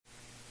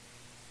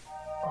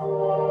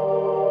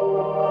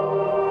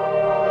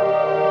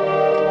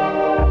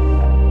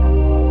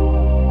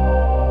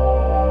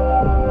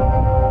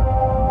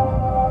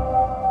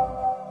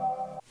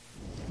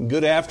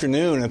good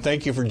afternoon, and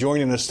thank you for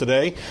joining us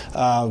today.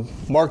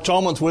 Mark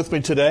Tallman's with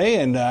me today,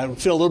 and I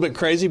feel a little bit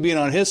crazy being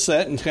on his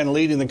set and kind of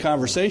leading the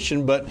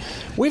conversation, but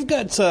we've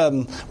been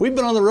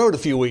on the road a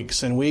few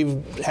weeks, and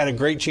we've had a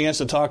great chance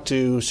to talk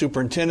to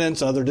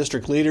superintendents, other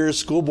district leaders,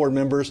 school board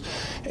members,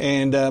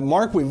 and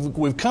Mark,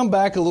 we've come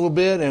back a little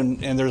bit,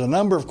 and there's a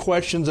number of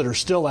questions that are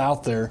still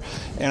out there,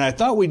 and I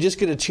thought we'd just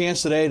get a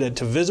chance today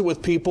to visit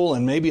with people,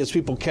 and maybe as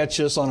people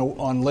catch us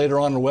on later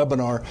on in the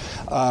webinar,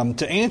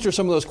 to answer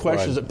some of those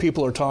questions that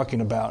people are talking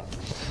about.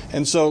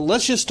 And so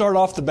let's just start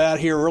off the bat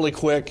here really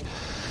quick.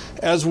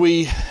 As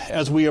we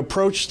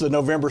approach the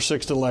November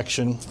 6th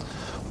election,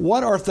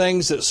 what are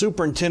things that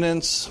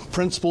superintendents,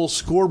 principals,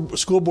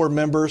 school board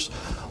members,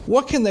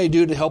 what can they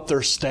do to help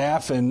their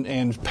staff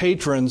and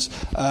patrons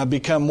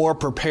become more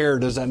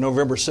prepared as that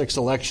November 6th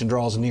election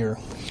draws near?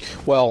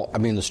 Well, I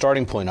mean, the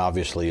starting point,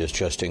 obviously, is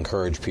just to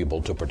encourage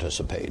people to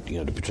participate,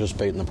 to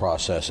participate in the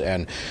process.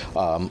 And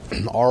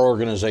our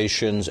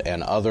organizations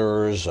and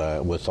others,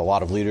 with a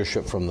lot of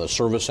leadership from the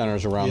service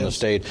centers around the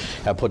state,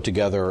 have put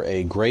together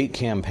a great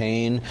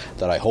campaign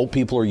that I hope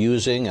people are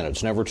using, and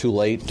it's never too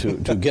late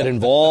to get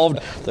involved,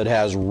 that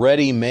has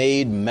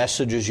ready-made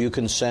messages you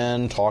can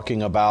send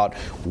talking about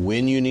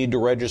when you need to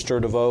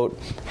register to vote,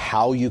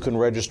 how you can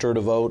register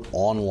to vote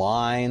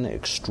online,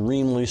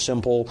 extremely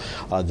simple,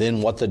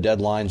 then what the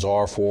deadlines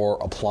are for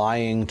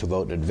applying to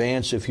vote in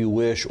advance if you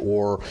wish,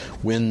 or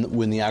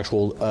when the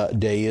actual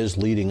day is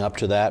leading up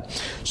to that.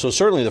 So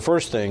certainly the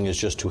first thing is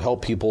just to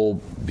help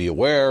people be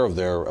aware of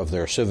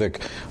their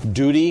civic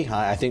duty,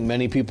 I think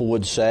many people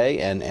would say,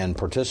 and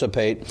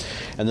participate.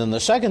 And then the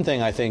second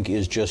thing, I think,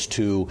 is just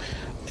to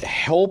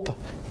help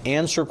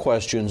answer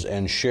questions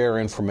and share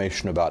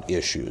information about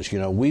issues.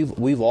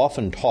 We've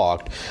often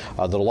talked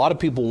that a lot of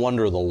people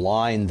wonder the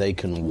line they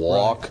can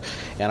walk,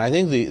 and I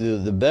think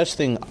the best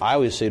thing I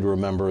always say to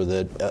remember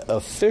that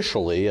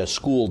officially a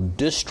school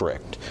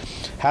district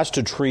has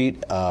to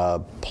treat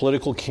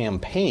political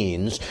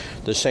campaigns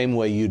the same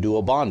way you do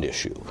a bond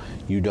issue.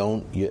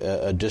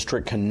 A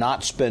district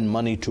cannot spend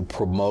money to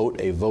promote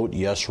a vote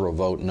yes or a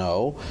vote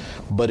no,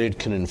 but it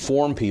can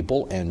inform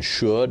people, and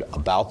should,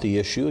 about the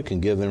issue. It can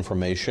give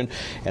information,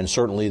 and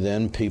certainly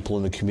then people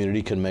in the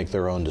community can make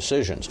their own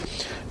decisions.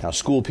 Now,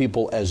 school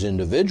people as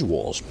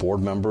individuals,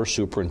 board members,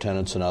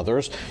 superintendents, and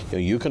others,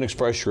 you can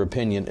express your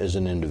opinion as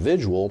an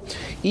individual.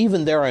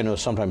 Even there, I know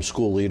sometimes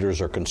school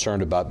leaders are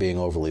concerned about being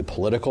overly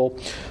political,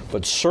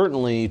 but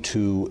certainly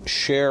to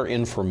share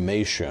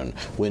information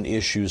when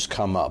issues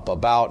come up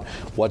about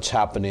what's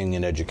happening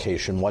in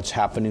education, what's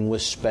happening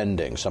with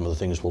spending, some of the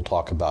things we'll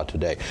talk about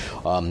today.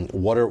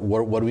 What do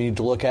we need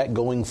to look at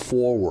going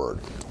forward?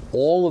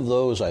 All of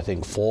those, I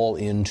think, fall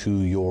into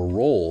your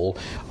role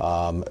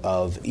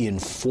of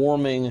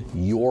informing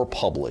your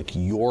public,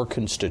 your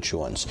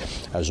constituents.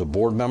 As a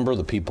board member,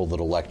 the people that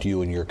elect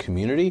you in your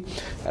community,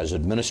 as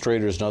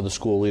administrators and other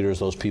school leaders,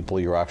 those people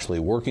you're actually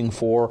working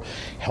for,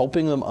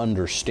 helping them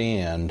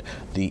understand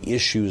the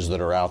issues that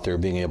are out there,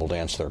 being able to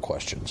answer their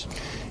questions.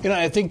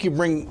 I think you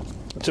bring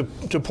to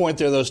point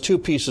there those two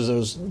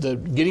pieces, the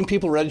getting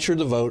people registered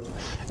to vote.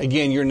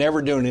 Again, you're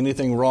never doing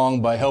anything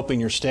wrong by helping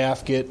your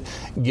staff get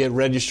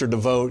registered to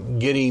vote,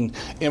 getting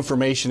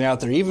information out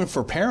there, even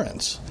for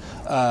parents.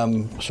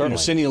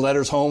 Sending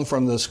letters home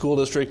from the school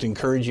district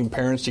encouraging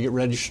parents to get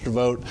registered to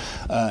vote,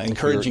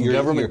 encouraging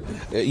government.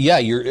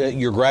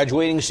 You're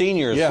graduating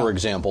seniors, for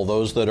example,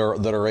 those that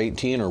are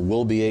 18 or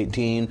will be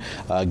 18,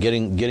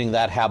 getting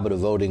that habit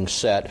of voting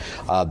set.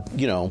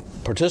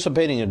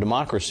 Participating in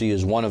democracy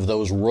is one of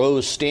those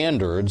Rose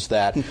standards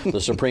that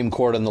the Supreme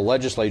Court and the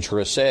legislature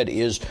has said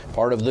is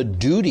part of the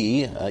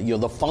duty.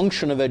 The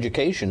function of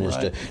education is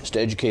to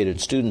educate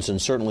its students,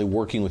 and certainly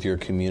working with your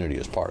community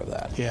is part of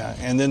that. Yeah,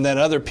 and then that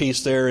other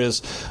piece there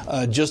is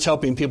just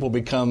helping people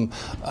become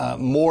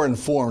more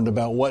informed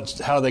about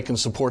how they can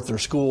support their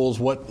schools.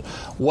 What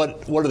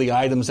are the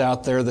items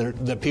out there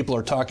that people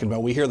are talking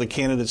about? We hear the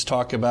candidates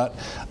talk about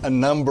a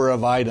number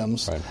of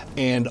items,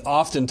 and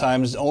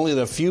oftentimes only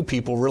the few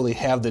people really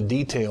have the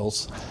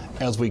details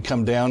as we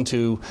come down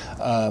to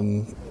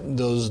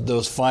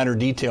those finer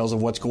details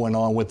of what's going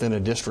on within a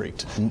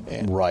district.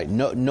 Right.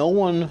 No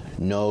one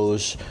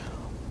knows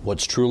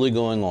what's truly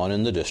going on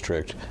in the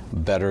district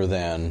better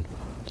than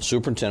the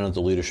superintendent,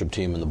 the leadership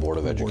team, and the Board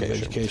of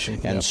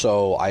Education. And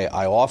so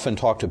I often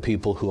talk to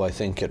people who I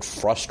think get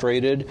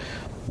frustrated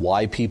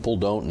why people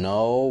don't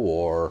know,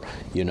 or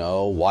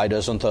why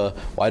doesn't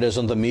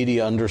the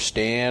media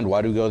understand?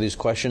 Why do we go to these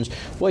questions?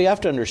 Well, you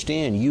have to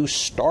understand, you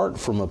start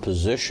from a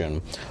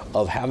position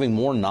of having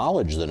more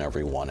knowledge than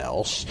everyone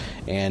else,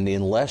 and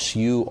unless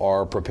you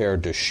are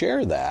prepared to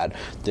share that,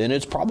 then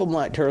it's probably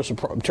not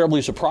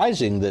terribly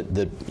surprising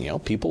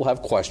that people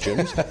have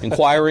questions.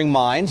 Inquiring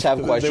minds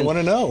have questions. They want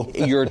to know.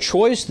 Your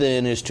choice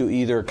then is to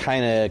either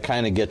kind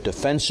of get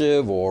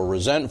defensive or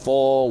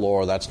resentful,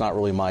 or that's not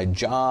really my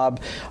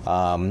job.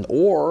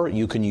 or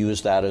you can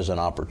use that as an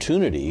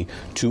opportunity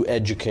to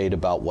educate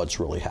about what's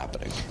really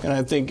happening. And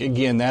I think,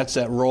 again, that's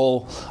that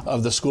role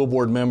of the school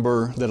board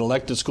member, that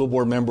elected school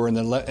board member, and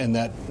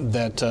that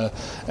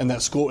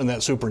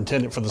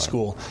superintendent for the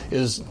school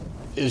is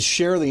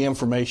share the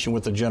information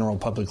with the general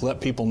public,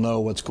 let people know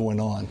what's going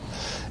on.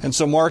 And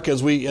so, Mark,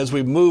 as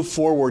we move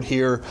forward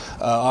here,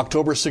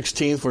 October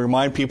 16th, we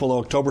remind people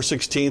October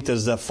 16th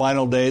is the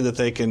final day that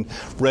they can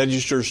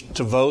register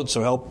to vote,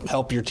 so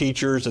help your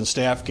teachers and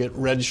staff get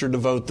registered to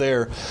vote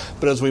there.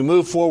 But as we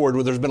move forward,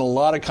 there's been a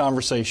lot of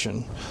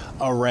conversation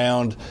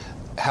around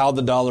how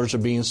the dollars are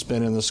being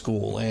spent in the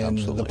school and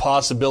the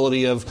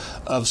possibility of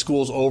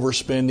schools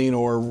overspending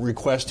or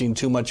requesting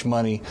too much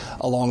money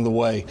along the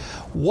way.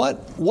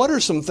 What are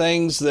some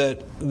things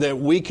that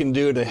we can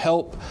do to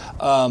help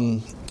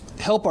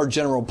our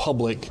general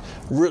public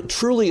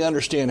truly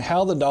understand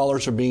how the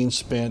dollars are being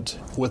spent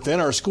within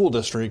our school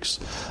districts,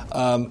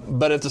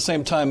 but at the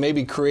same time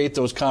maybe create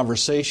those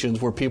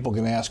conversations where people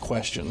can ask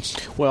questions?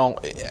 Well,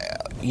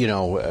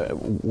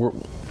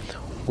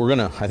 we're going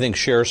to, I think,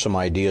 share some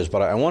ideas,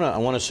 but I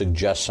want to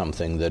suggest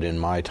something that in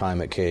my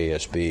time at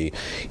KASB,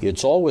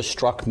 it's always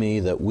struck me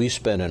that we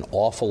spend an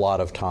awful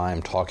lot of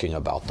time talking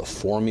about the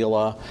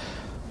formula.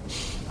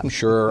 I'm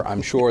sure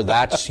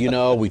that's,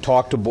 we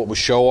talk to, we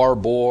show our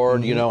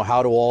board,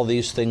 how do all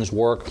these things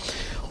work.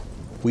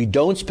 We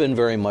don't spend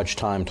very much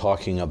time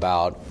talking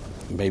about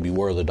maybe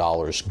where the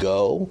dollars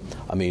go.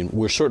 I mean,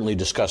 we're certainly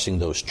discussing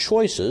those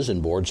choices,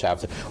 and boards have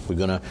to. We're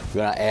gonna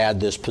add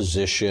this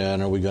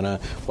position. Are we gonna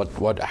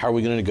how are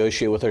we gonna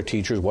negotiate with our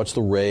teachers? What's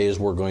the raise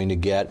we're going to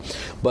get?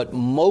 But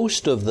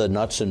most of the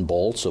nuts and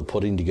bolts of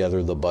putting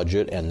together the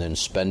budget and then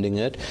spending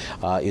it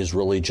is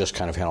really just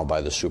kind of handled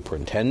by the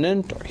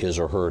superintendent or his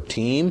or her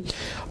team.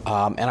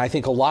 And I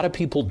think a lot of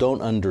people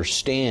don't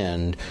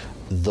understand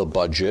the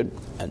budget,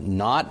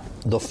 not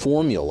the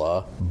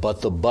formula,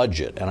 but the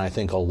budget. And I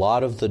think a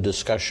lot of the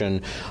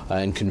discussion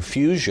and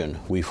confusion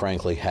we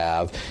frankly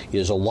have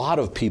is a lot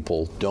of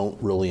people don't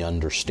really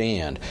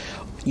understand.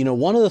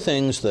 One of the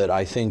things that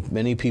I think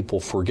many people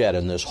forget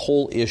in this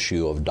whole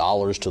issue of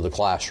dollars to the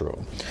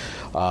classroom,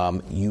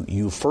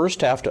 you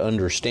first have to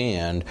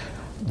understand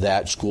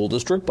that school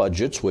district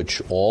budgets, which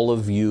all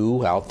of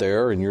you out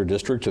there in your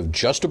district have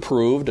just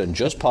approved and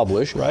just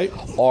published, right,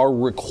 are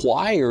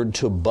required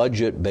to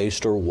budget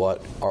based on what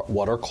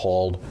are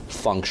called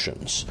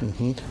functions.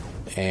 Mm-hmm.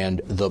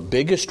 And the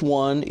biggest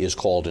one is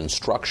called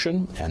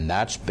instruction, and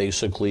that's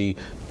basically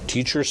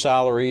teacher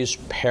salaries,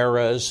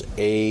 paras,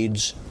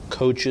 aides,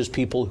 coaches,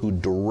 people who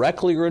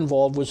directly are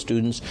involved with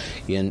students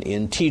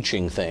in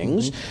teaching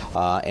things,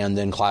 and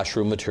then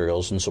classroom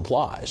materials and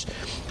supplies.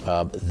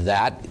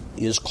 That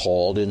is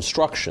called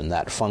instruction.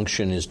 That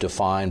function is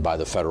defined by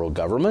the federal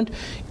government.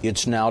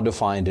 It's now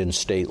defined in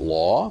state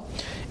law.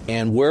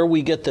 And where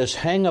we get this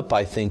hang-up,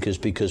 I think, is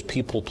because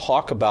people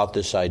talk about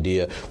this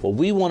idea, well,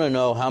 we want to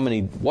know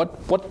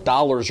what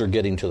dollars are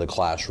getting to the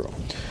classroom.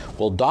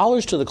 Well,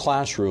 dollars to the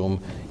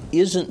classroom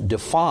isn't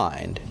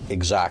defined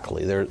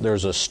exactly.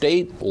 There's a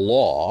state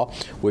law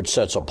which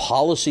sets a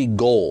policy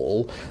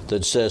goal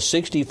that says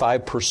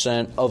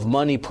 65% of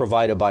money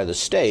provided by the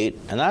state,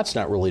 and that's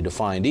not really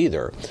defined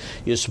either,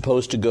 is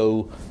supposed to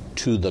go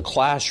to the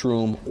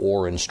classroom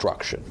or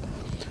instruction.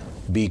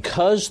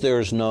 Because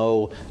there's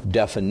no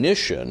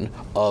definition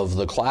of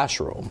the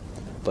classroom,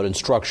 but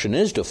instruction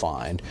is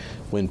defined,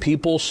 when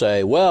people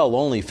say, well,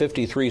 only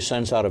 53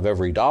 cents out of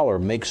every dollar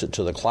makes it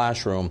to the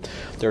classroom,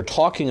 they're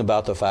talking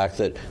about the fact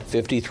that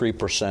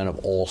 53% of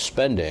all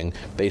spending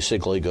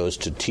basically goes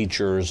to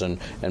teachers and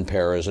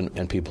paras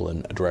and people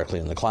directly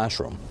in the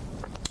classroom.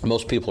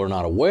 Most people are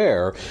not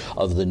aware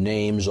of the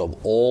names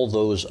of all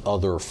those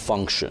other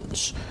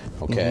functions.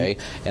 Okay,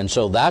 and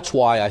so that's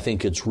why I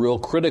think it's real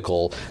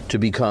critical to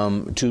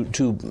become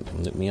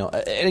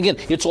and again,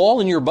 it's all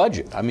in your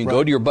budget. I mean,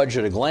 Go to your budget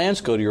at a glance,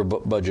 go to your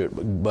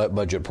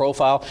budget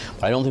profile.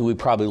 I don't think we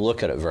probably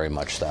look at it very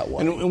much that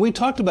way. And we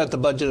talked about the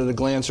budget at a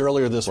glance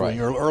earlier this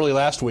week, or early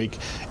last week,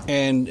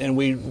 and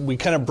we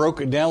kind of broke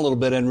it down a little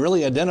bit and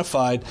really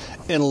identified,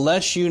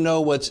 unless you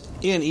know what's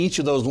in each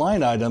of those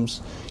line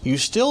items, you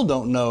still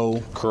don't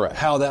know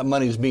how that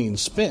money is being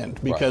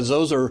spent, because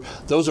those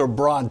are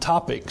broad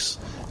topics.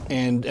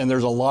 And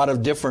there's a lot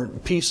of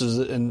different pieces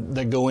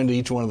that go into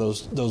each one of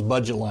those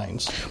budget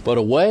lines. But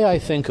a way I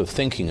think of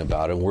thinking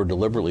about it, and we're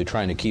deliberately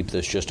trying to keep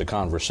this just a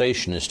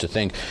conversation, is to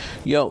think,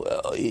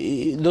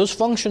 those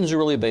functions are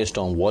really based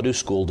on what do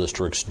school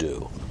districts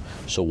do.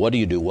 So what do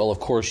you do? Well, of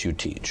course you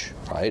teach,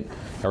 right?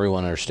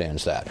 Everyone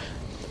understands that.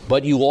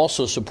 But you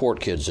also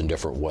support kids in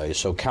different ways.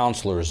 So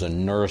counselors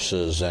and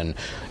nurses and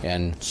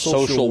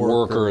social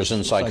workers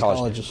and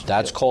psychologists.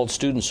 That's called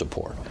student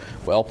support.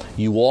 Well,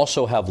 you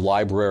also have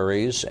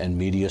libraries and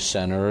media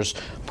centers,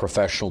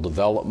 professional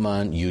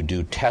development. You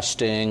do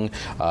testing.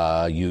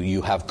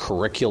 You have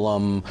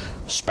curriculum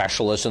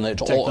specialists and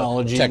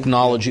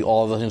technology,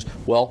 all of the things.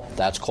 Well,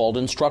 that's called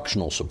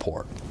instructional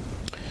support.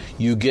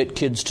 You get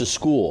kids to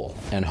school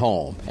and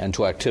home and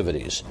to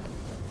activities.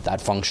 That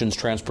functions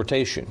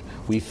transportation.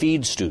 We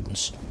feed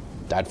students.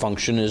 That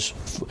function is,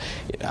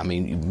 I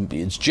mean,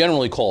 it's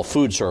generally called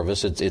food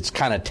service. It's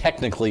kind of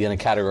technically in a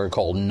category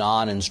called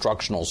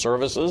non-instructional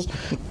services.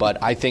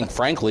 But I think,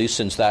 frankly,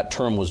 since that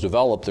term was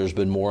developed, there's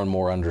been more and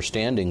more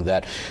understanding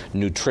that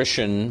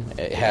nutrition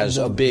has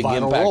a big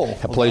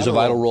impact, plays a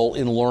vital role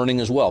in learning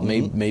as well.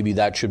 Maybe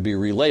that should be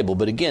relabeled.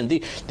 But again,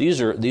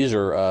 these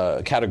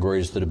are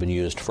categories that have been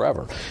used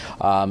forever.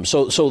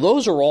 So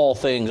those are all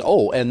things.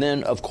 Oh, and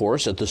then, of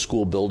course, at the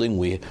school building,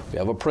 we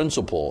have a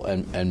principal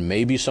and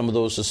maybe some of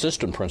those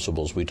assistant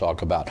principals we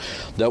talk about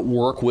that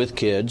work with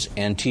kids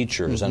and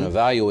teachers and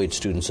evaluate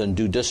students and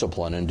do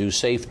discipline and do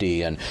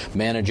safety and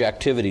manage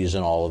activities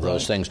and all of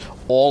those things,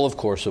 all, of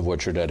course, of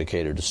which are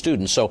dedicated to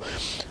students. So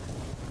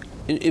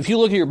if you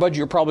look at your budget,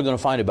 you're probably going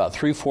to find about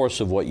 3/4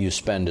 of what you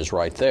spend is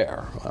right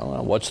there.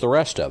 Well, what's the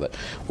rest of it?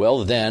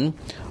 Well, then,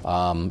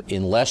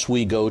 unless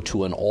we go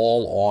to an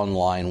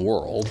all-online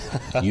world,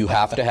 you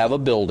have to have a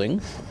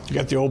building. You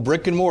got the old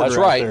brick and mortar. That's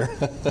right. Out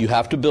there. You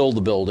have to build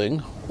the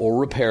building or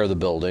repair the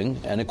building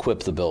and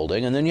equip the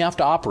building, and then you have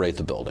to operate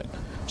the building.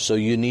 So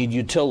you need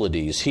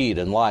utilities, heat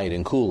and light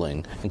and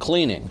cooling and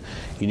cleaning.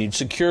 You need to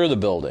secure the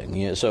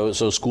building. So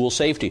school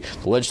safety.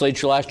 The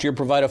legislature last year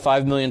provided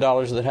 $5 million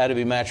that had to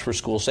be matched for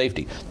school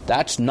safety.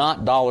 That's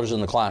not dollars in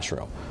the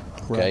classroom.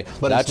 Okay, right.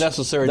 But it's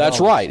necessary. That's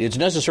right. It's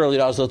necessarily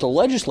dollars that the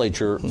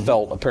legislature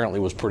felt apparently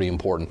was pretty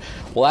important.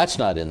 Well, that's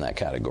not in that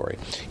category.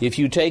 If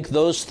you take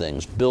those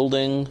things,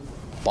 building,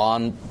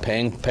 bond,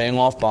 paying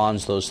off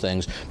bonds, those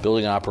things,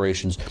 building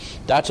operations,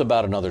 that's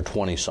about another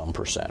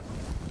 20-some%.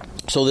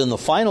 So then the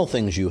final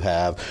things you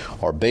have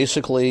are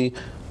basically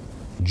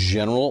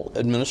general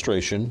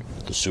administration,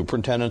 the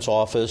superintendent's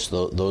office,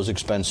 those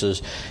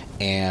expenses,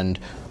 and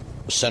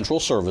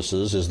central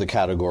services is the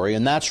category,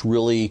 and that's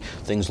really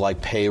things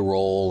like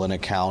payroll and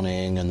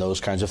accounting and those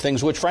kinds of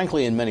things, which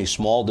frankly in many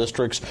small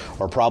districts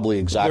are probably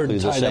exactly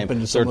the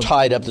same. They're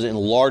tied up. In a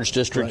large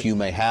district, you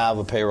may have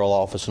a payroll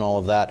office and all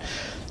of that.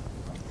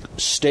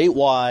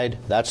 Statewide,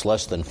 that's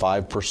less than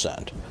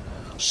 5%.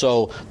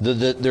 So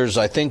there's,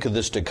 I think,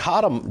 this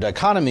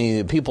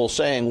dichotomy, people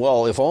saying,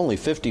 well, if only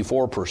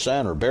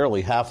 54% or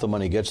barely half the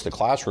money gets to the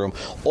classroom,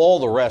 all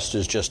the rest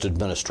is just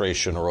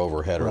administration or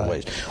overhead or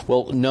waste.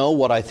 Well, no,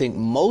 what I think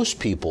most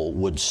people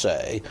would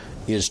say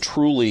is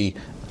truly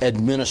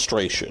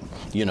administration,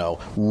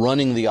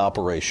 running the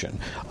operation,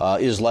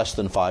 is less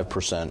than 5%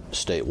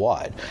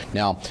 statewide.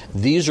 Now,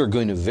 these are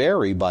going to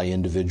vary by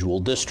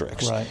individual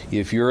districts. Right.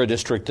 If you're a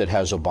district that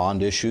has a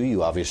bond issue,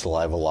 you obviously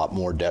have a lot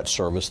more debt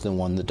service than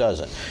one that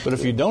doesn't. But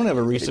if you don't have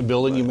a recent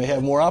building, you may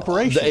have more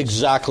operations.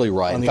 Exactly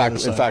right. In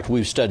fact,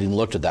 we've studied and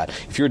looked at that.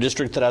 If you're a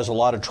district that has a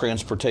lot of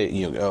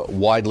transportation,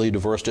 widely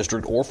diverse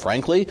district, or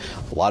frankly,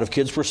 a lot of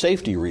kids for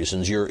safety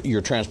reasons,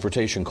 your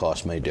transportation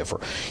costs may differ.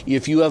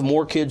 If you have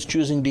more kids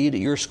choosing to eat at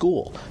your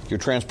school,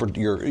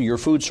 your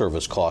food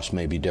service costs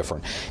may be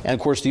different. And of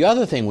course, the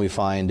other thing we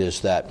find is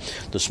that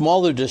the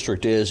smaller the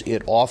district is,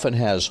 it often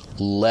has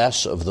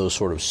less of those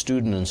sort of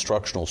student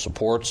instructional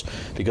supports,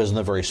 because in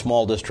the very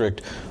small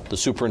district, the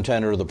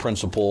superintendent or the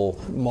principal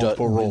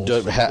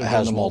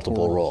has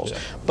multiple roles. Yeah.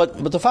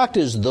 But the fact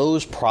is,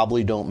 those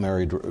probably don't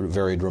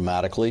vary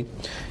dramatically.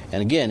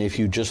 And again, if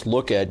you just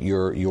look at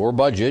your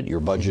budget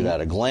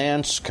at a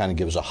glance, kind of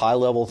gives a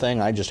high-level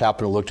thing. I just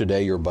happen to look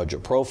today your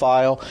budget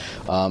profile.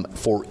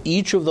 For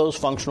each of those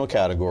functional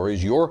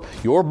categories,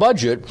 your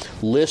budget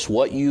lists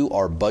what you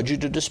are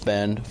budgeted to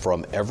spend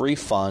from every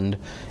fund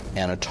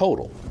and a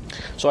total.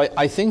 So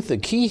I think the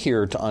key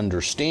here to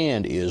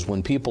understand is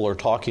when people are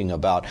talking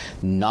about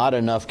not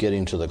enough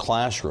getting to the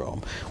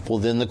classroom, well,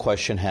 then the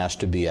question has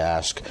to be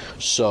asked,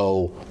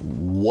 so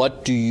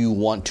what do you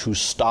want to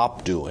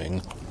stop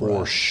doing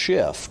or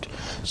shift?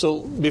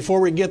 So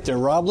before we get there,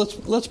 Rob,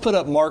 let's put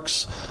up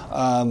Mark's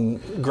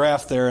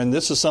graph there, and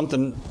this is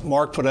something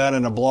Mark put out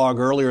in a blog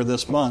earlier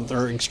this month,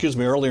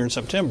 earlier in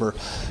September.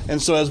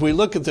 And so as we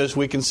look at this,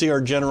 we can see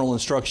our general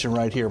instruction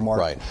right here, Mark.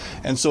 Right.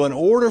 And so in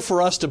order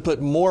for us to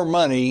put more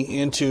money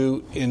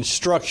into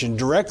instruction,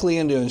 directly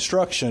into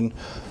instruction,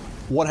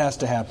 what has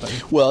to happen?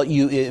 Well,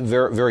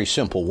 very, very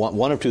simple.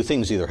 One of two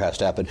things either has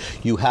to happen.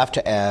 You have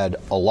to add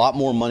a lot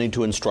more money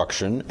to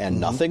instruction and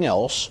nothing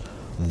else.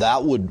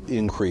 That would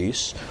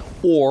increase.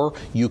 Or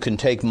you can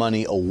take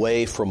money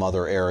away from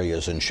other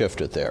areas and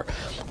shift it there.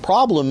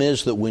 Problem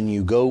is that when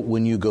you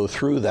go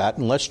through that,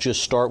 and let's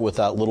just start with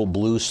that little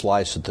blue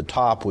slice at the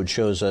top, which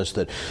shows us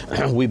that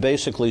we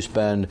basically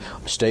spend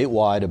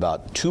statewide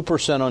about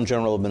 2% on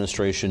general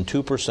administration,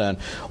 2%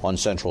 on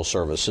central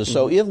services.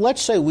 So if,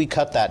 let's say we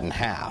cut that in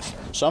half,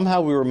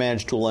 somehow we were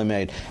managed to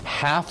eliminate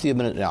half the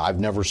administration. Now, I've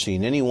never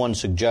seen anyone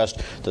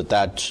suggest that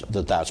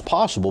that's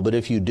possible, but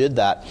if you did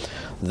that,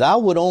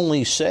 that would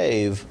only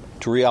save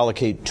to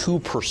reallocate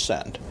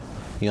 2%.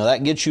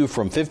 That gets you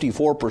from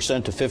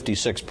 54% to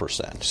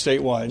 56%.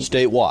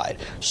 Statewide.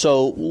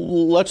 So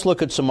let's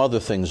look at some other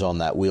things on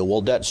that wheel.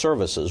 Well, debt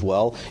services.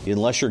 Well,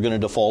 unless you're going to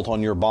default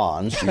on your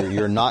bonds,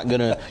 you're not going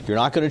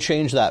to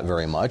change that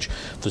very much.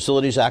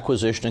 Facilities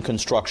acquisition and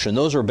construction.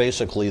 Those are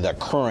basically the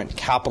current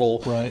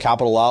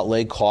capital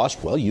outlay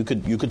cost. Well, you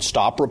could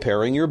stop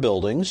repairing your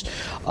buildings.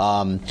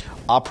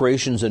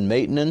 Operations and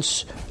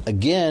maintenance,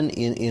 again,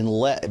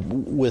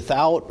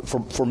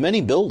 for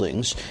many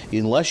buildings,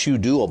 unless you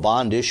do a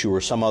bond issue or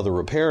some other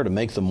repair to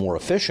make them more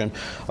efficient,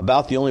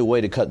 about the only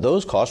way to cut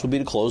those costs would be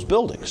to close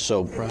buildings.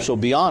 So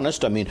be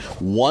honest. I mean,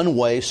 one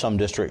way some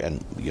district,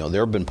 and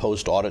there have been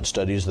post-audit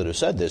studies that have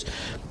said this,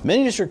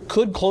 many districts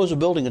could close a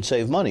building and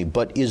save money,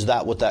 but is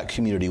that what that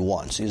community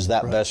wants? Is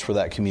that best for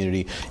that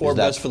community? Or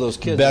best for those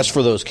kids? Best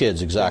for those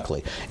kids,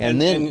 exactly. Yeah.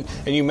 And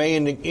you may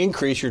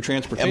increase your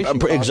transportation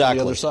costs exactly. on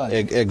the other side.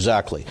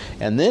 Exactly.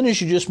 And then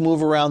as you just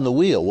move around the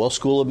wheel, well,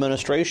 school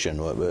administration,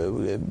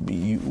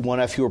 you want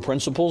to have fewer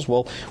principals?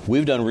 Well,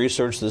 we've done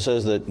research that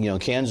says that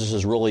Kansas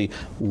is really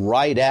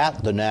right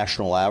at the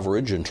national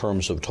average in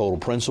terms of total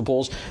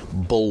principals,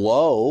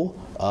 below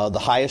the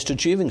highest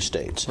achieving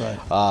states.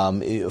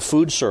 Right.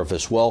 Food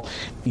service, well,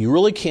 you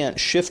really can't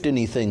shift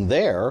anything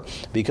there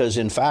because,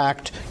 in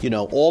fact,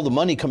 all the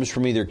money comes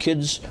from either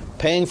kids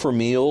paying for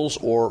meals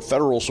or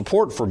federal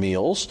support for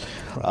meals.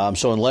 Right.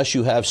 So unless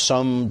you have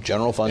some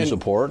general fund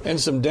support. And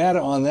some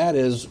data on that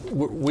is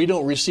we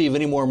don't receive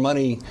any more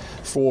money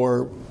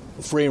for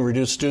free and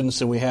reduced students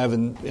than we have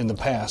in the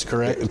past,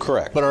 correct?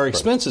 Correct. But our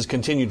expenses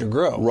continue to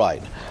grow.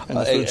 Right. In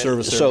the food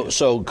service area.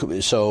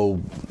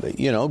 So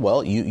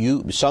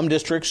well, some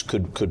districts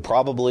could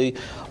probably,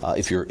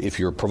 if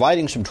you're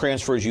providing some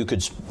transfers, you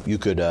could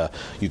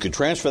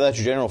transfer that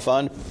to general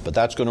fund, but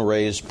that's going to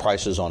raise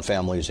prices on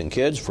families and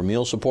kids for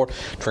meal support.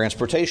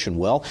 Transportation,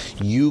 well,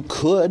 you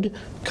could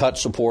cut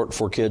support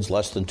for kids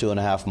less than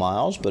 2.5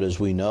 miles, but as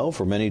we know,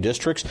 for many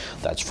districts,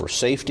 that's for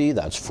safety,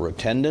 that's for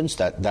attendance,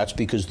 that's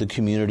because the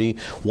community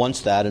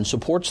wants that and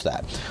supports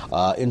that.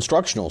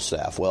 Instructional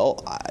staff,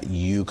 well,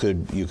 you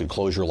could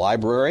close your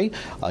library,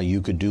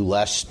 you could do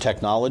less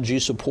technology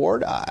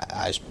support.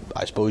 I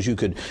suppose you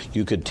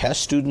could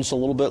test students a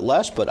little bit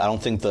less, but I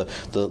don't think the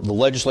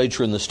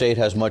legislature in the state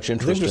has much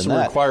interest in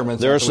that.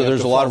 There's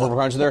a lot of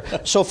requirements there.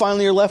 So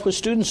finally, you're left with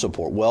student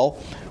support.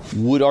 Well,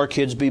 would our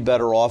kids be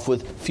better off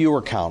with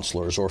fewer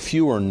counselors or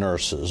fewer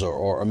nurses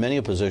or many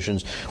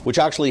positions, which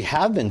actually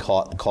have been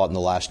caught in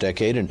the last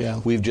decade,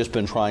 and we've just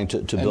been trying to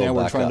build back up. And now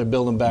we're trying to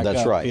build them back up.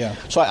 That's right. Yeah.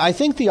 So I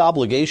think the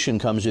obligation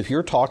comes if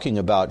you're talking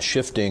about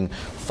shifting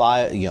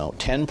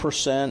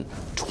 10%,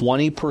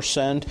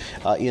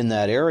 20% in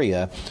that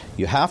area.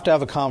 You have to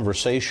have a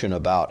conversation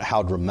about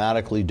how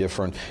dramatically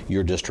different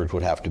your district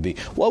would have to be.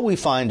 What we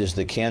find is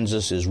that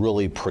Kansas is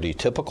really pretty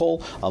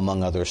typical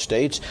among other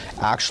states.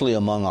 Actually,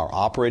 among our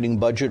operating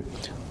budget,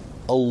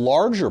 a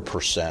larger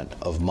percent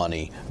of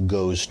money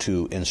goes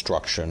to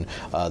instruction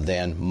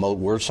than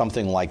we're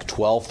something like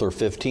 12th or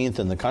 15th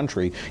in the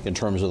country in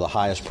terms of the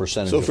highest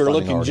percentage. So if you're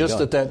looking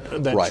just at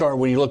that right. chart,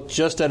 when you look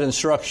just at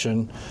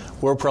instruction,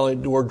 we're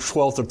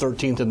 12th or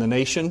 13th in the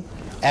nation.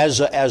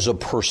 As a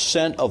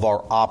percent of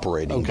our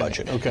operating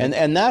budget. Okay.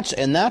 And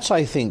that's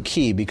I think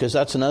key, because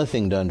that's another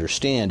thing to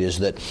understand is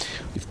that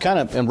you've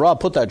and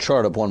Rob, put that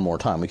chart up one more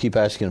time. We keep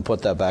asking to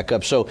put that back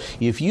up. So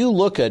if you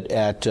look at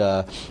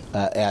the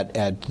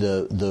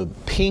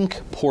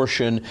pink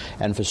portion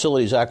and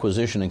facilities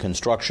acquisition and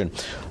construction,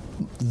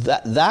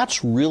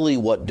 that's really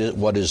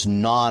what is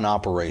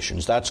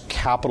non-operations. That's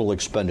capital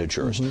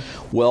expenditures.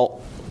 Mm-hmm.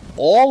 Well,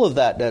 all of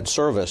that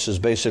service is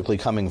basically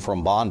coming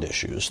from bond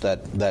issues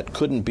that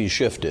couldn't be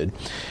shifted,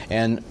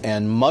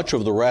 and much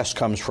of the rest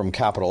comes from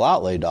capital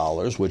outlay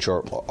dollars, which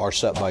are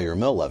set by your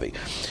mill levy.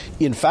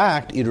 In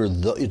fact,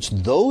 it's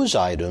those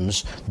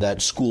items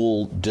that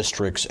school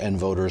districts and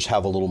voters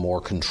have a little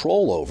more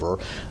control over.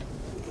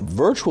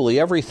 Virtually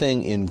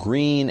everything in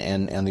green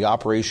and the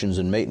operations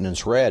and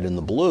maintenance red in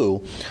the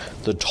blue,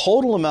 the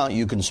total amount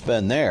you can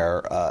spend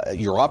there,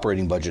 your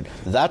operating budget,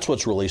 that's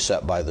what's really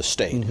set by the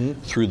state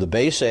through the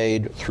base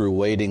aid, through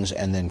weightings,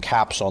 and then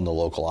caps on the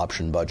local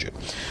option budget.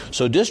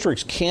 So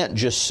districts can't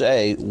just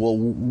say, well,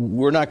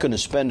 we're not going to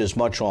spend as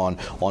much on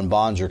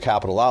bonds or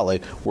capital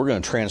outlay. We're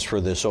going to transfer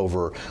this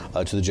over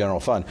to the general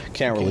fund.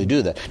 Can't really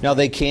do that. Now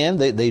they can.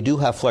 They do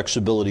have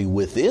flexibility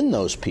within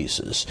those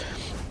pieces.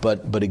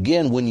 But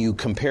again, when you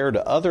compare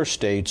to other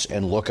states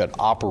and look at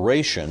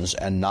operations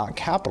and not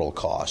capital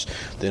costs,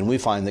 then we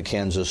find that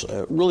Kansas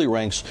really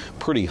ranks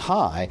pretty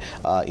high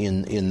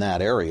in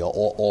that area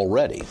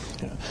already.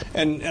 Yeah.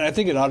 And I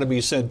think it ought to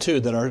be said, too,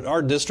 that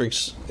our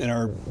districts and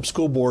our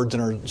school boards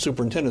and our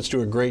superintendents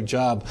do a great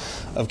job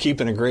of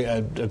keeping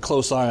a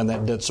close eye on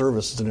that debt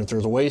service. And if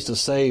there's ways to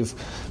save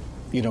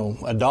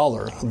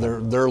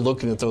 $1, they're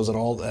looking at those at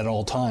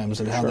all times,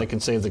 and how they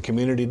can save the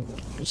community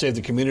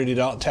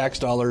tax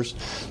dollars,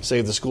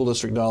 save the school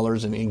district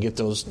dollars, and get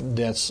those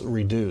debts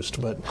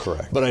reduced. But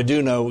correct. But I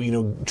do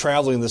know,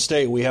 traveling the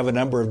state, we have a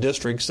number of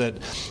districts that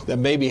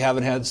maybe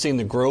haven't seen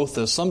the growth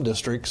as some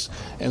districts,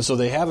 and so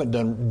they haven't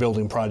done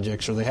building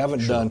projects, or they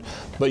haven't done.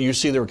 But you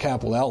see their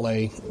capital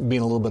outlay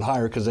being a little bit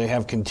higher because they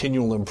have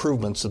continual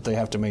improvements that they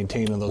have to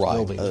maintain in those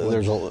buildings.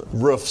 There's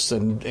roofs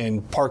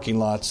and parking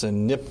lots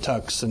and nip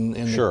tucks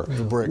and sure.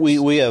 The bricks.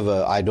 We have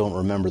I don't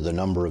remember the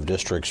number of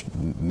districts.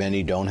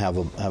 Many don't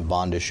have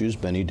bond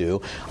issues. Many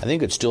do. I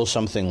think it's still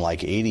something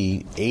like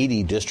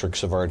 80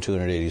 districts of our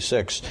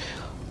 286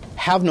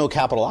 have no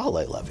capital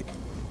outlay levy.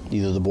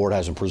 either the board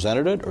hasn't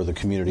presented it or the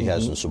community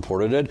hasn't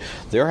supported it.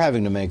 They're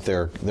having to make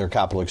their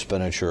capital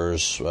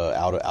expenditures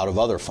out of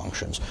other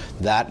functions.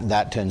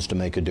 That tends to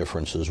make a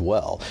difference as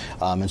well.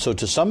 And so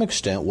to some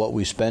extent, what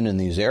we spend in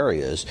these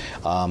areas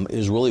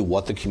is really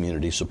what the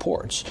community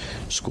supports.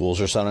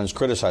 Schools are sometimes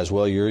criticized,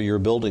 well, your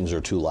buildings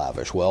are too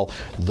lavish. Well,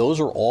 those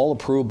are all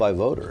approved by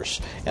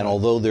voters. And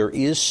although there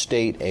is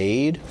state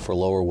aid for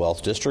lower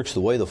wealth districts,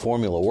 the way the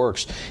formula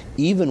works,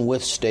 even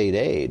with state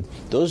aid,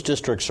 those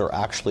districts are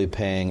actually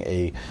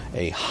paying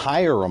a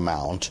higher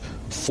amount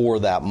for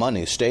that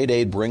money. State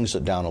aid brings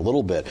it down a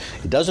little bit.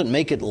 It doesn't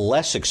make it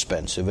less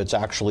expensive. It's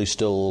actually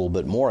still a little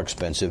bit more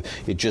expensive.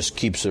 It just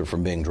keeps it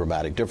from being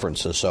dramatic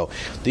differences. So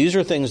these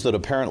are things that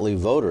apparently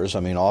voters,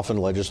 often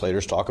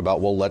legislators talk about,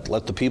 well,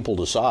 let the people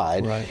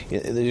decide. Right.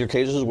 These are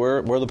cases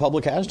where the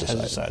public has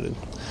decided.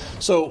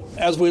 So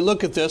as we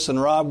look at this, and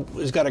Rob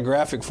has got a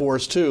graphic for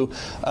us too,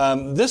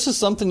 this is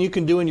something you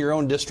can do in your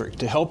own district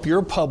to help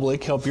your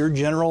public, help your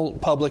general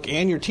public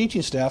and your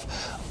teaching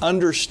staff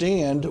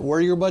understand where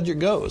your budget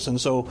goes. And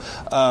so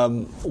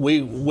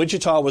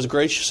Wichita was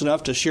gracious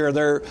enough to share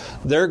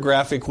their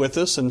graphic with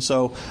us. And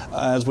so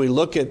as we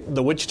look at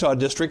the Wichita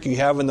district, you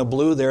have in the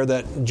blue there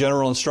that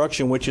general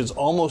instruction, which is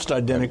almost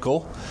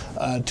identical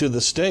to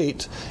the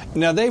state.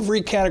 Now, they've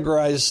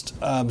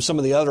recategorized some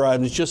of the other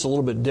items just a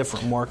little bit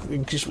different. Mark,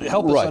 just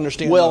help us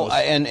understand well, those.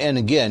 And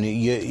again,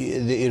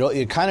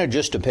 it kind of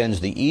just depends.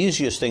 The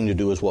easiest thing to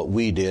do is what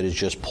we did, is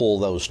just pull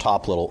those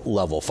top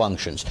level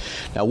functions.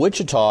 Now,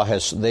 Wichita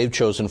they've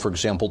chosen, for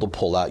example, to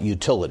pull out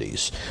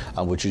utilities,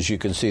 which, as you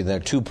can see, they're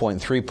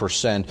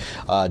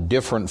 2.3%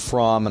 different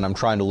from, and I'm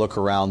trying to look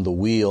around the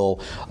wheel,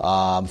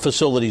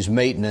 facilities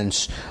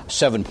maintenance,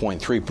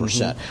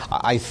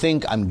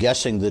 7.3%. I'm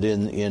guessing that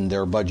in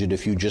their budget,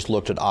 if you just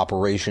looked at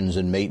operations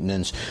and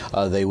maintenance,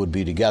 they would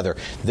be together.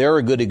 They're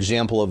a good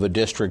example of a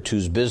district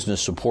whose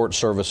business support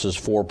services,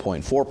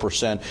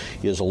 4.4%,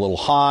 is a little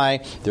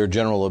high. Their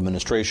general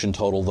administration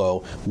total,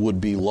 though,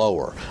 would be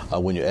lower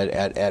when you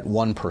at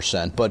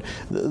 1%. But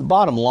the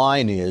bottom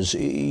line is,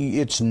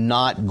 it's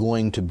not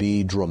going to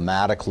be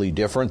dramatically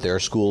different. Their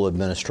school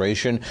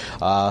administration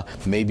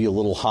may be a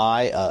little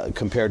high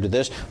compared to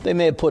this. They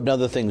may have put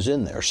other things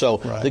in there. So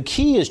the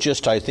key is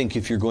just, I think,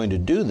 if you're going to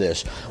do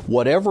this,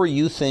 whatever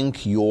you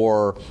think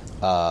your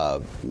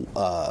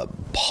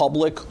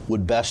public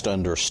would best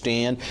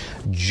understand,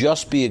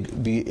 just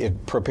be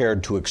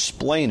prepared to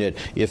explain it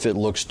if it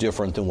looks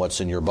different than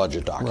what's in your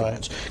budget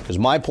documents. Because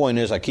my point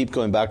is, I keep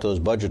going back to those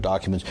budget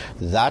documents.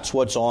 That's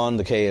what's on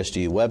the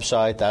KSD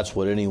website. That's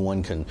what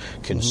anyone can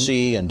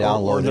see and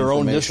download. Or their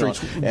own district's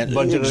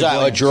budget.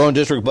 Exactly, at your own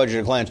district budget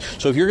at a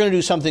glance. So if you're going to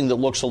do something that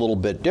looks a little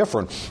bit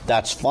different,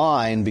 that's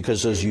fine,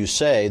 because, as you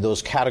say,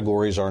 those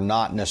categories are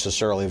not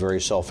necessarily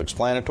very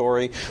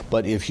self-explanatory.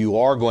 But if you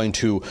are going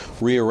to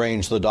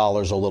rearrange the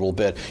dollars a little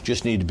bit,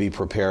 just need to be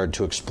prepared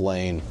to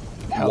explain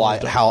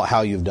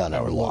how you've done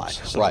it and why.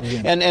 So,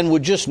 and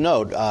would just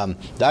note,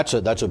 that's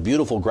a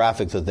beautiful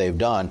graphic that they've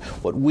done.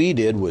 What we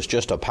did was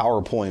just a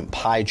PowerPoint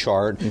pie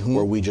chart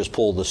where we just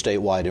pulled the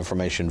statewide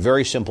information.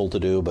 Very simple to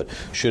do, but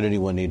should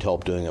anyone need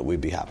help doing it,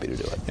 we'd be happy to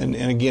do it. And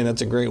again,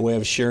 that's a great way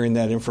of sharing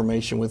that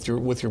information with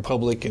your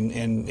public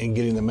and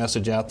getting the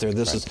message out there.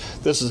 This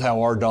is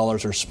how our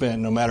dollars are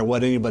spent, no matter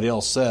what anybody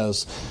else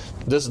says.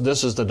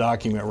 This is the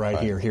document right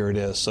here. Here it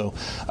is. So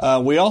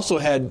we also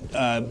had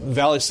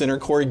Valley Center,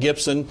 Corey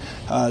Gibson,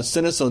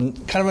 sent us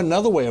kind of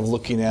another way of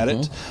looking at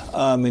it.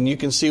 And you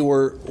can see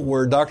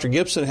where Dr.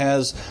 Gibson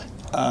has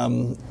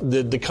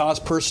the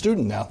cost per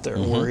student out there,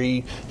 where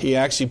he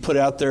actually put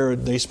out there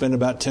they spend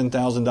about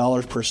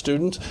 $10,000 per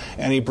student,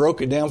 and he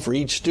broke it down for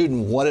each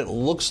student what it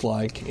looks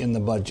like in the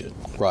budget.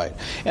 Right.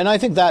 And I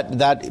think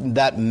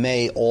that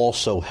may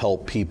also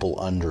help people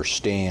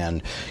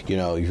understand,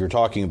 if you're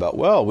talking about,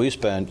 well, we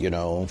spent,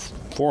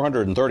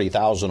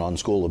 $430,000 on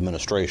school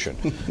administration,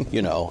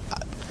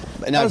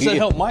 Now, how does that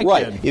help my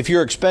kid? If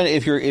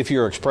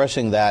you're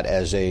expressing that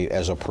as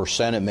a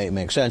percent, it may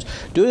make sense.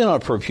 Doing it on a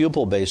per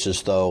pupil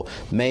basis, though,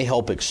 may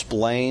help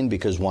explain,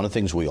 because one of the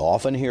things we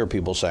often hear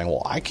people saying,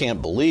 well, I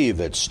can't believe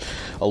it's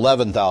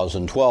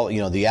 11,000, 12.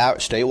 The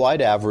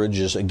statewide average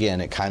is,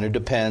 again, it kind of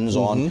depends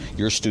on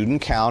your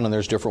student count, and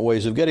there's different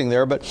ways of getting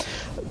there. But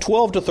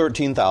 12 to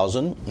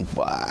 13,000,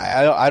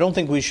 I don't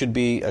think we should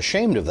be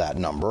ashamed of that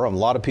number. A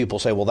lot of people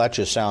say, well, that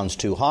just sounds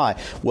too high.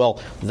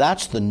 Well,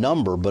 that's the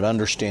number, but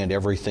understand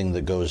everything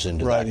that goes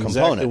into that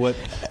component.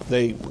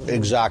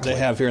 Exactly what they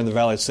have here in the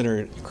Valley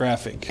Center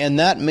graphic. And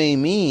that may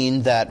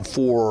mean that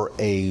for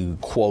a,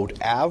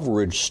 quote,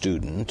 average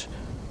student,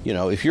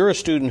 if you're a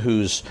student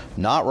who's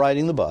not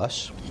riding the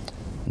bus,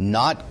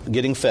 not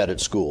getting fed at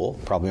school,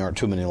 probably aren't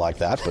too many like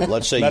that, but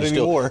let's say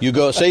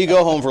you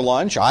go home for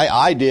lunch.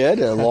 I did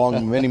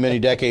many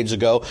decades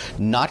ago.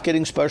 Not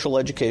getting special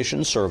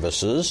education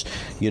services,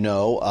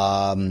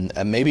 and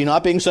maybe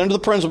not being sent to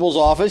the principal's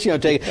office.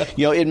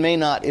 It may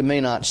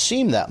not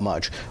seem that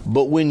much,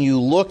 but when you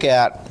look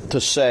at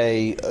to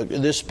say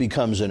this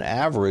becomes an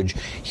average,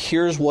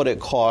 here's what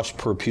it costs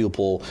per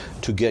pupil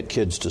to get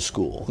kids to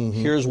school.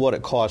 Here's what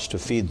it costs to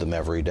feed them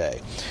every day.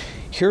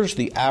 here's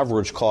the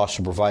average cost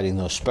of providing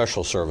those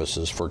special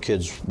services for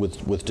kids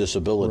with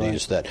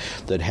disabilities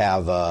that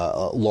have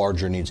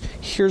larger needs.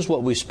 Here's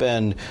what we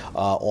spend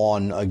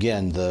on,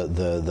 again,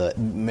 the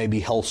maybe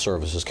health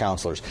services,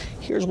 counselors.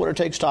 Here's what it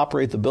takes to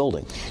operate the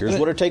building. Here's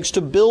what it takes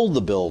to build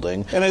the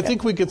building. And I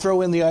think we could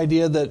throw in the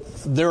idea that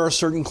there are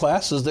certain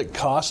classes that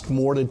cost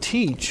more to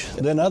teach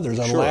than others.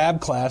 A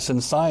lab class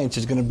in science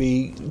is going to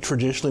be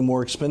traditionally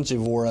more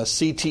expensive, or a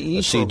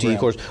CTE program.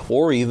 Course,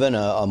 or even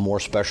a more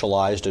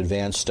specialized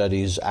advanced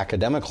studies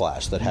academic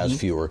class that has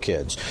fewer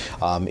kids.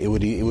 It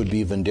would be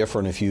even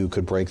different if you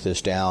could break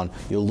this down.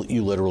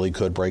 You literally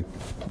could break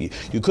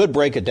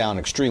it down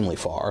extremely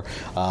far.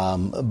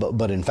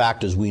 But in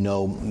fact, as we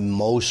know,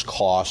 most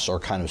costs are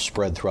kind of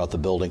spread throughout the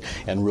building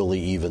and really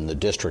even the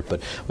district.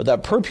 But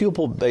that per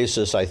pupil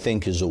basis, I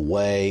think, is a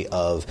way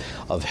of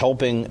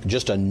helping,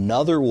 just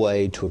another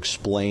way to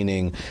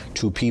explaining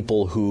to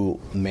people who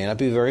may not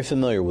be very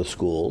familiar with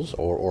schools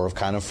or have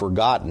kind of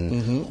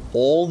forgotten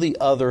all the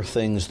other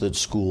things that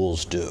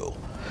schools do.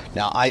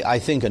 Now, I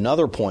think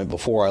another point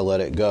before I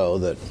let it go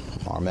that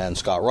our man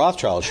Scott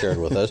Rothschild shared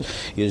with us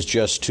is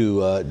just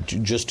to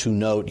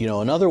note,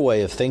 another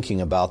way of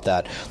thinking about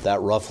that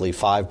roughly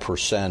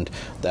 5%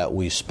 that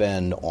we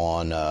spend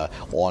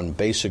on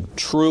basic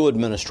true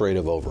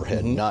administrative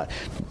overhead.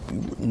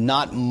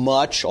 Not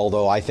much,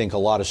 although I think a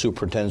lot of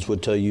superintendents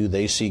would tell you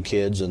they see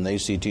kids and they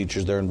see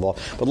teachers, they're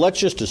involved. But let's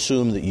just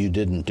assume that you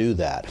didn't do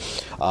that.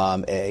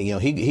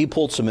 He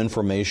pulled some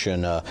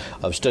information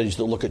of studies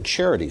that look at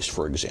charities,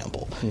 for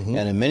example,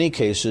 and in many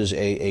cases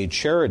a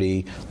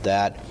charity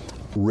that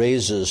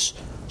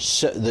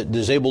that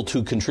is able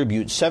to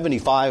contribute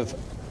 75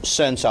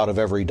 cents out of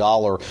every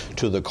dollar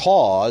to the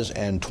cause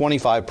and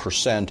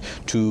 25%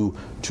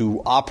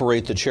 to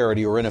operate the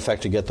charity, or in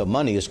effect to get the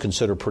money, is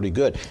considered pretty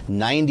good.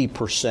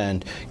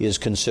 90% is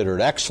considered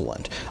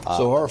excellent.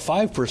 So our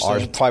 5%? Our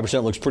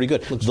 5% looks pretty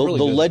good. The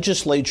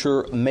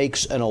legislature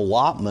makes an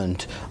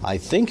allotment, I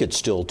think it's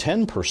still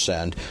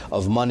 10%,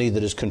 of money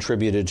that is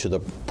contributed to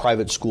the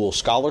private school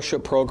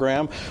scholarship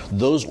program.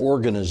 Those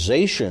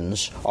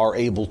organizations are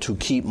able to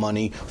keep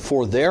money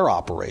for their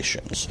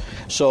operations.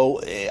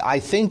 So I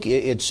think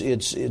it's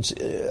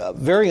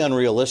very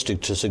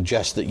unrealistic to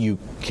suggest that you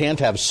can't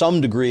have some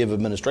degree of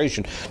administration.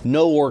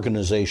 No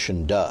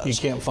organization does. You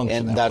can't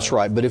function and that's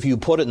way. Right. But if you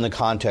put it in the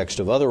context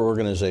of other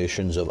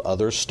organizations of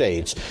other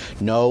states,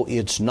 no,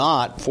 it's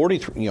not.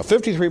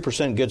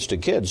 53% gets to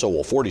kids, so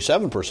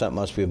 47%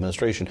 must be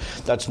administration.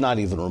 That's not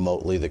even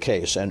remotely the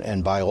case.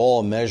 And by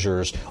all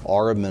measures,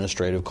 our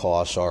administrative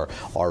costs are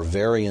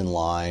very in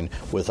line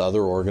with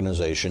other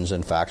organizations.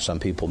 In fact, some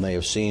people may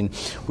have seen,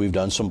 we've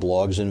done some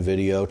blogs and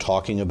video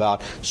talking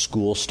about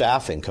school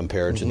staffing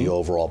compared to the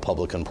overall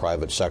public and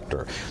private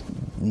sector.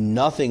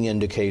 Nothing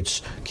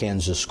indicates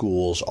Kansas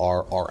schools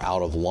are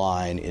out of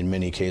line. In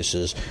many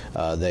cases,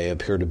 they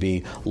appear to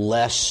be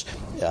less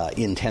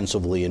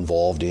intensively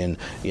involved in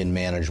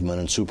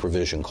management and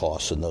supervision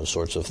costs and those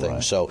sorts of things.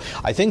 Right. So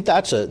I think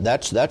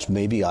that's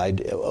maybe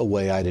a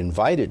way I'd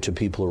invite it to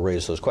people who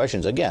raise those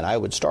questions. Again, I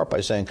would start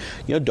by saying,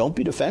 don't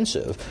be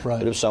defensive. Right.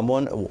 But if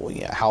someone,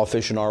 how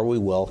efficient are we?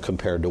 Well,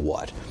 compared to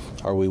what?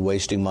 Are we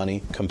wasting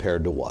money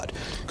compared to what?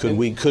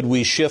 Could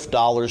we shift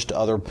dollars to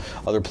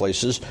other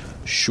places?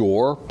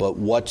 Sure, but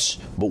what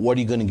are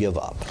you going to give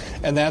up?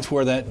 And that's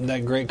where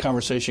that great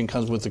conversation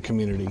comes with the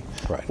community.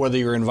 Right. Whether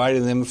you're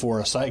inviting them for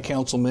a site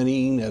council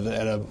meeting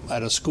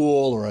at a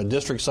school or a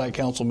district site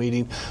council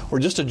meeting, or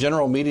just a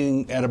general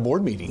meeting at a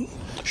board meeting.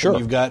 Sure.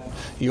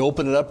 You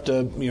open it up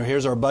to,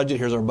 here's our budget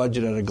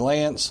at a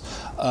glance.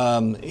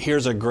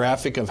 Here's a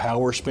graphic of how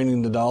we're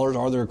spending the dollars.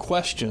 Are there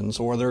questions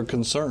or are there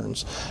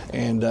concerns?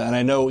 And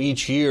I know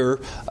each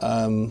year,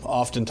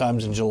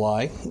 oftentimes in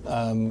July,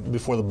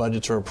 before the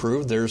budgets are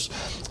approved, there's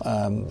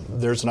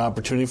an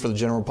opportunity for the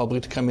general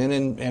public to come in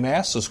and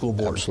ask the school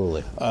board.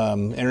 Absolutely.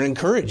 And are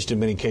encouraged in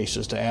many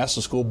cases to ask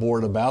the school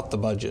board about the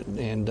budget.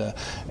 And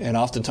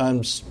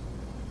oftentimes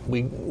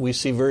we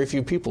see very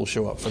few people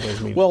show up for those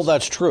meetings. Well,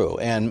 that's true.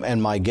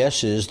 And my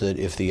guess is that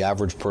if the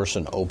average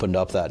person opened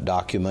up that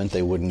document,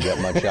 they wouldn't get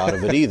much out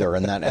of it either.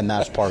 And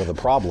that's part of the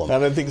problem.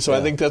 And I think so. Yeah.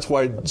 I think that's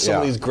why some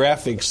of these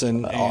graphics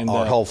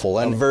are helpful.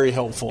 And very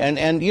helpful. And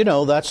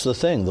that's the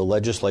thing. The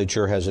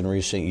legislature has in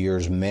recent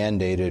years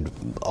mandated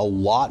a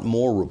lot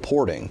more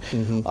reporting.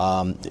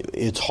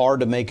 It's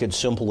hard to make it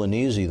simple and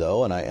easy,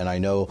 though. And I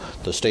know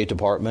the State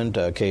Department,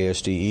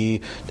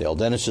 KSDE, Dale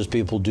Dennis's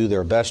people do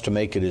their best to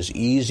make it as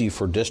easy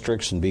for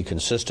districts and be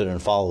consistent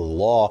and follow the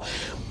law.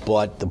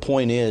 But the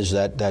point is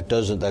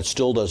that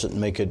still doesn't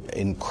make it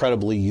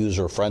incredibly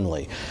user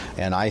friendly.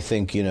 And I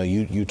think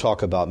you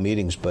talk about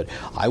meetings, but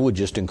I would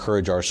just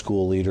encourage our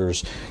school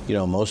leaders.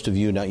 Most of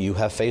you now you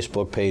have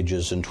Facebook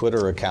pages and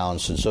Twitter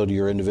accounts, and so do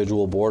your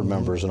individual board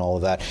members and all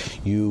of that.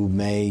 You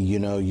may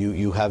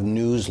you have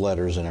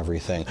newsletters and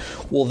everything.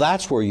 Well,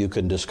 that's where you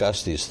can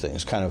discuss these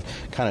things. Kind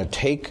of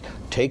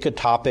take a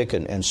topic,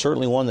 and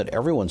certainly one that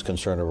everyone's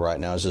concerned about right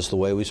now. Is this the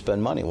way we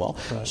spend money? Well,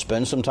 right.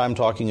 Spend some time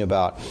talking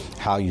about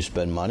how you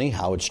spend money. money,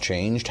 how it's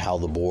changed, how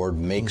the board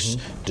makes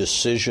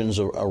decisions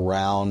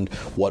around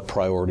what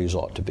priorities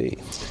ought to be.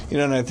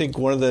 And I think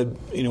one of the,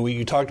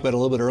 you talked about a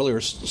little bit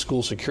earlier,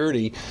 school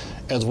security.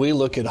 As we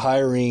look at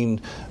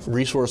hiring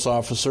resource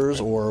officers,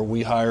 or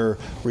we hire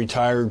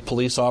retired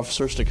police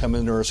officers to come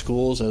into our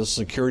schools as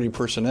security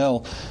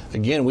personnel,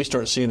 again, we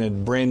start seeing a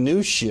brand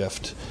new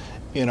shift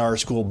in our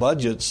school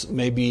budgets,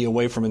 maybe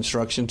away from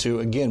instruction to,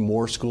 again,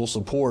 more school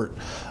support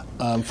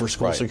for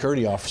school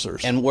security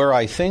officers. And where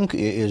I think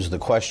is the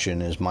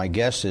question is, my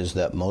guess is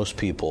that most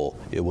people,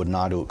 it would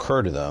not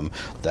occur to them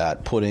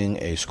that putting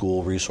a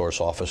school resource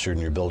officer in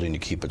your building to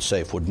keep it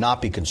safe would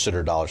not be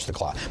considered dollars to the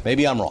class.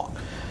 Maybe I'm wrong.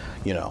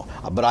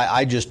 But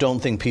I just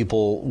don't think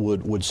people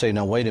would say,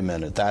 no, wait a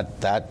minute,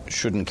 that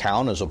shouldn't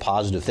count as a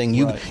positive thing.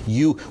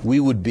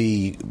 We'd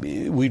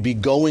be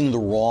going the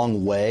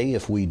wrong way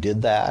if we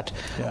did that.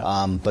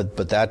 Yeah.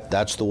 But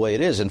that's the way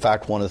it is. In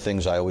fact, one of the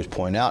things I always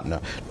point out,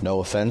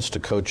 no offense to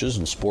coaches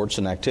and sports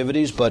and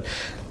activities, but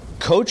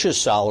coaches'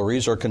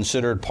 salaries are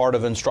considered part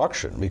of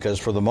instruction because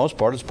for the most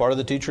part it's part of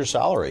the teacher's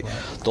salary.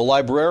 Right. The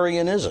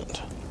librarian isn't.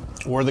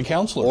 Or the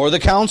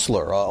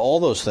counselor. All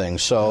those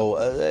things. So,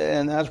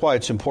 and that's why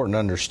it's important to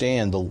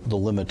understand the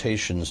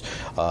limitations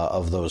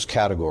of those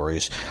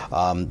categories.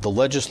 The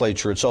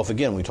legislature itself,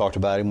 again, we talked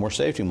about adding more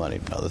safety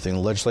money. Another thing the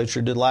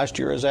legislature did last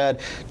year is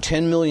add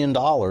 $10 million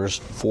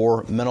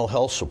for mental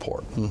health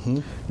support.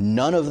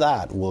 None of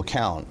that will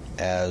count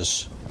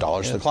as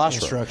dollars to the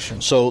classroom.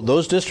 Instruction. So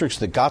those districts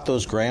that got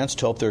those grants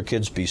to help their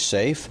kids be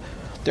safe,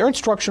 their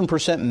instruction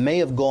percent may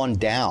have gone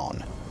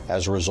down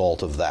as a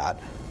result of that.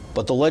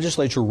 But the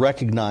legislature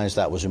recognized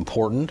that was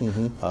important.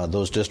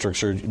 Those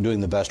districts are doing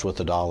the best with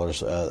the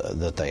dollars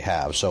that they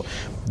have. So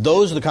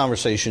those are the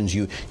conversations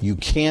you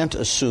can't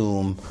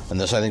assume, and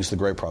this I think is the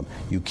great problem,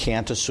 you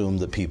can't assume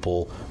that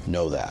people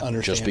know that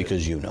just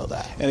because you know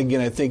that. And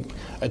again, I think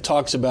it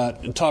talks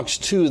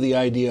to the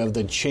idea of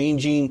the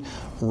changing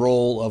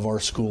role of our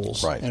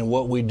schools and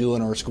what we do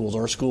in our schools.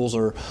 Our schools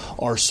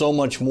are so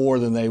much more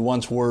than they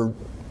once were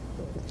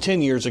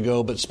 10 years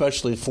ago, but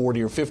especially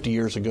 40 or 50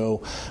 years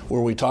ago,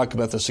 where we talk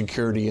about the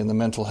security and the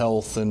mental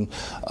health and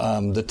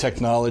the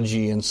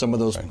technology and some of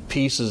those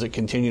pieces that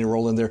continue to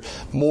roll in there.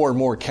 More and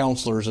more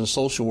counselors and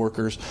social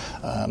workers.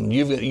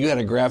 You had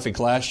a graphic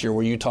last year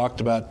where you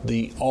talked about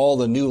all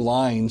the new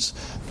lines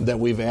that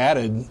we've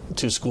added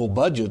to school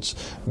budgets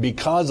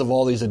because of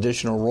all these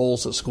additional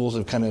roles that schools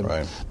have kind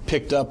of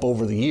picked up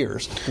over the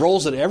years.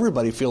 Roles that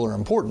everybody feel are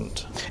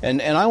important.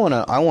 And I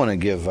want to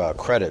give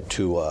credit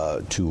to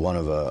one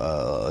of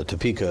a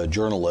Topeka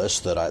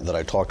journalist that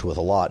I talked with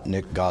a lot,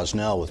 Nick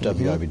Gosnell with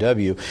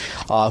WIBW,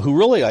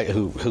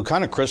 who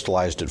kind of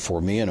crystallized it for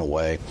me in a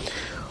way.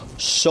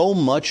 So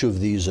much of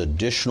these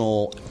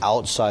additional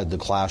outside the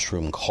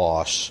classroom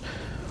costs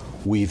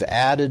we've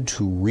added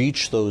to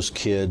reach those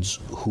kids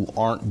who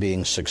aren't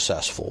being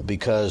successful.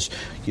 Because,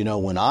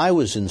 when I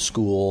was in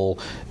school,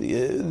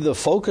 the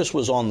focus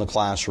was on the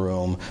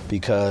classroom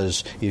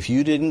because if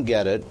you didn't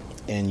get it,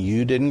 and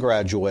you didn't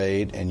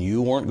graduate and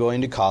you weren't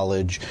going to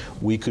college,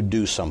 we could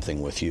do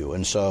something with you.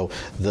 And so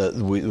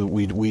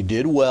we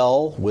did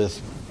well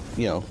with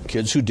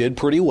kids who did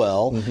pretty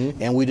well,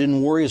 and we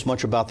didn't worry as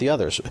much about the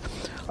others.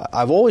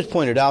 I've always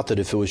pointed out that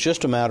if it was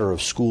just a matter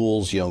of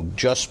schools,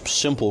 just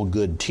simple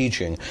good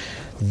teaching,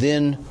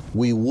 then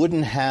we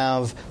wouldn't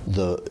have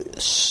the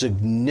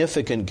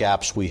significant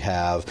gaps we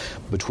have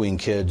between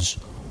kids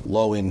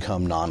low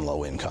income,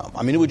 non-low income.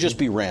 I mean, it would just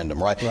be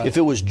random, right? If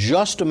it was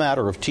just a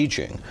matter of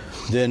teaching,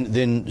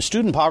 then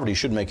student poverty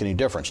shouldn't make any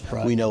difference.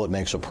 We know it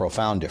makes a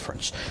profound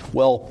difference.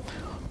 Well,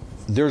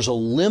 there's a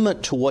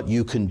limit to what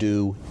you can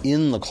do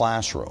in the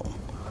classroom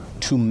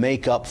to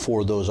make up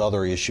for those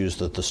other issues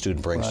that the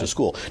student brings to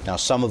school. Now,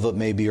 some of it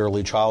may be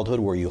early childhood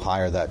where you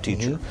hire that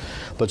teacher.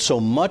 But so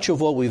much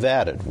of what we've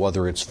added,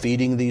 whether it's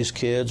feeding these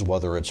kids,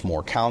 whether it's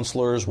more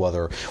counselors,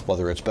 whether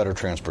it's better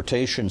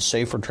transportation,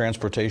 safer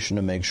transportation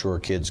to make sure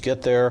kids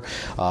get there,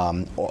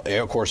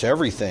 of course,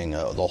 everything,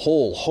 the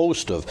whole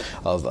host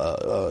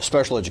of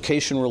special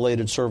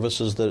education-related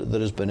services that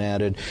has been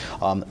added,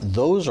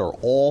 those are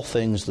all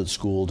things that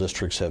school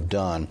districts have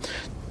done.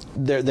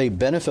 They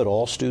benefit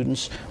all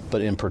students,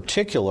 but in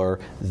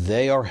particular,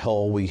 they are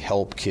how we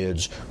help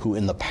kids who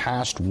in the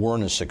past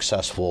weren't as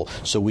successful,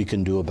 so we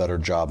can do a better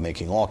job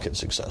making all kids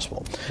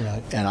successful.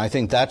 And I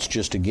think that's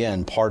just,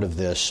 again, part of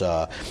this.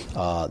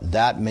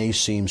 That may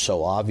seem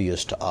so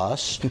obvious to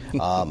us,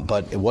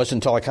 but it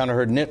wasn't until I kind of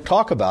heard Nick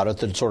talk about it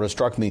that it sort of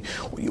struck me,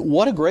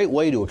 what a great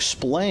way to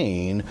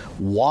explain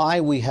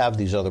why we have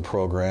these other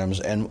programs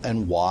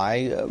and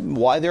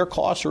why their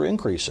costs are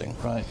increasing.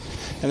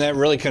 And that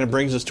really kind of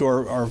brings us to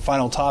our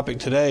final topic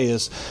today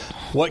is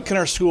what can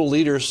our school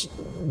leaders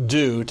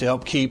do to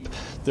help keep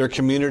their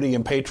community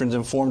and patrons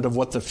informed of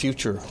what the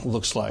future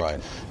looks like?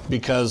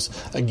 Because,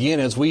 again,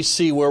 as we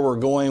see where we're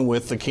going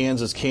with the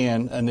Kansas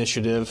Can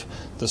initiative,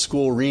 the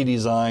school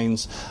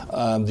redesigns,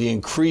 the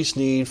increased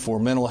need for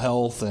mental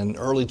health and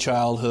early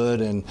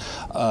childhood and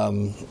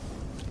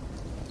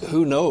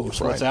who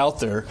knows what's out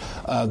there.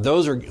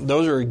 Those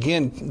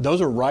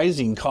are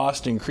rising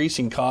cost,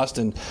 increasing cost,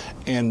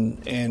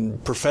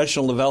 and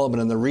professional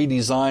development and the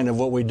redesign of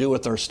what we do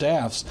with our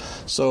staffs.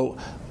 So,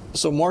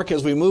 Mark,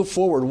 as we move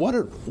forward,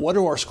 what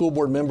do our school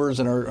board members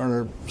and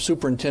our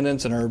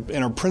superintendents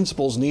and our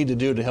principals need to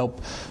do to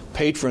help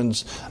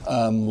patrons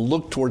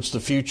look towards the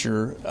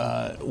future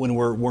when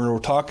we're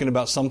talking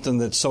about something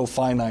that's so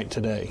finite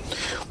today?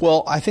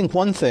 Well, I think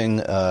one thing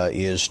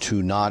is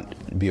to not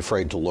be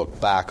afraid to look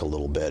back a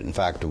little bit. In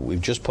fact,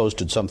 we've just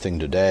posted something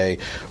today.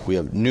 We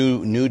have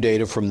new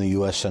data from the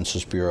U.S.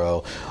 Census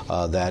Bureau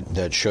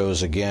that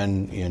shows,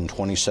 again, in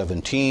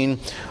 2017,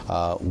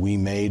 we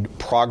made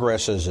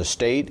progress as a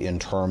state in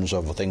terms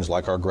of things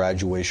like our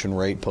graduation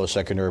rate,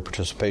 post-secondary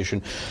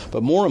participation.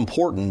 But more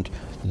important,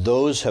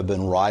 those have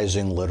been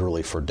rising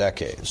literally for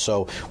decades.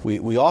 So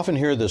we often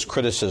hear this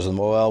criticism,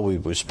 well,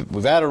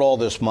 we've added all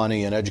this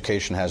money and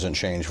education hasn't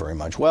changed very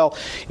much. Well,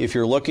 if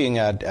you're looking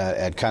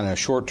at kind of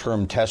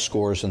short-term test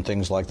scores and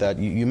things like that,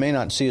 you may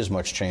not see as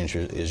much change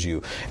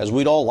as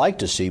we'd all like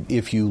to see.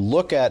 If you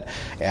look at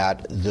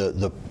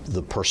the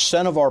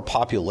percent of our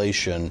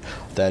population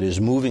that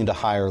is moving to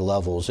higher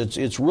levels,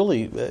 it's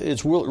really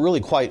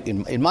quite,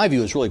 in my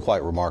view, it's really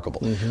quite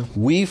remarkable.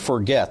 Mm-hmm. We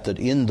forget that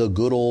in the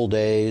good old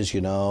days,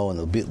 and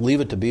the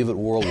Leave It to Beaver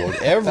world where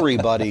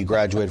everybody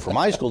graduated from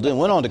high school,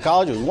 went on to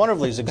college, was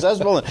wonderfully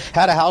successful, and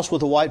had a house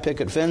with a white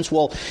picket fence.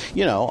 Well,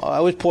 I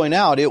always point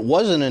out it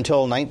wasn't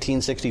until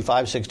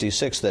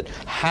 1965-66 that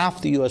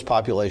half the U.S.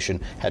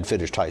 population had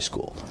finished high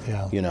school.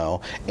 Yeah.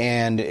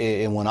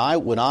 And when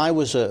I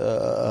was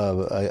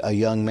a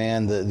young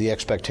man, the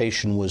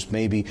expectation was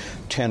maybe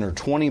 10 or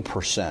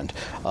 20%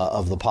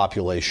 of the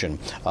population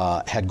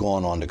had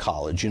gone on to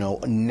college.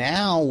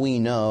 Now we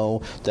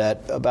know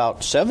that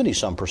about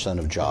 70-some%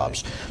 of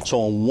jobs. Right. So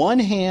on one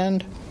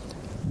hand,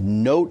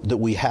 note that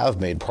we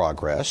have made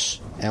progress,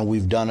 and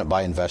we've done it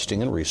by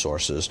investing in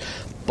resources,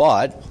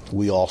 but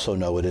we also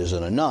know it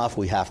isn't enough.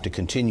 We have to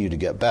continue to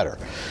get better.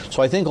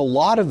 So I think a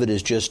lot of it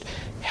is just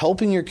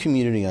helping your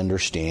community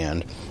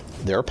understand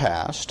their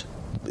past,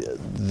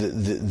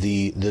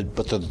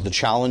 the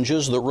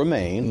challenges that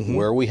remain, mm-hmm.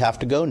 where we have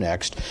to go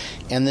next,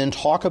 and then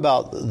talk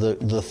about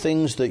the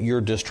things that your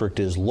district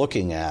is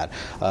looking at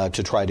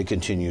to try to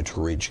continue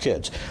to reach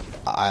kids.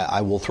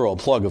 I will throw a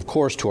plug, of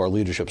course, to our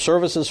leadership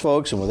services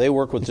folks, and when they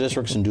work with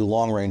districts and do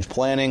long-range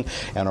planning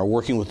and are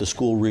working with the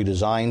school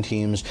redesign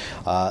teams,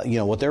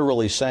 what they're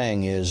really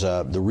saying is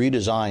the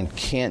redesign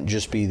can't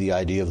just be the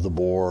idea of the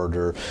board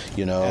or,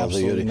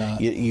 Absolutely not.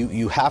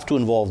 You have to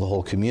involve the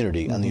whole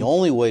community, mm-hmm. and the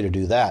only way to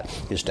do that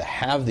is to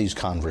have these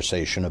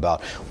conversations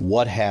about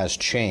what has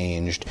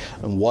changed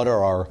and what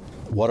are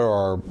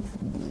our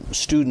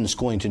students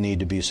going to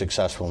need to be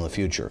successful in the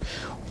future.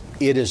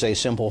 It is a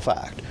simple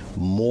fact.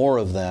 More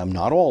of them,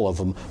 not all of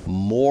them,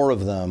 more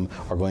of them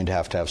are going to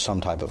have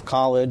some type of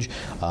college,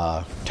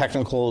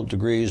 technical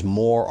degrees.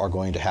 More are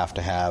going to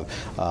have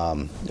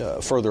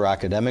further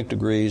academic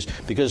degrees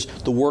because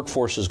the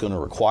workforce is going to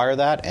require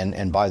that.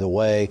 And by the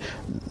way,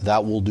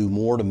 that will do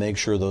more to make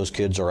sure those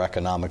kids are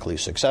economically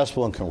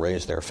successful and can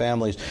raise their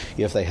families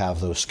if they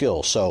have those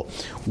skills. So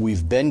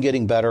we've been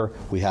getting better.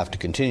 We have to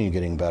continue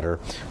getting better.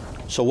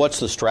 So what's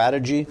the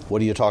strategy? What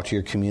do you talk to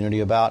your community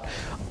about?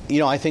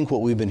 I think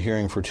what we've been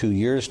hearing for 2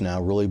 years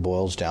now really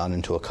boils down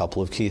into a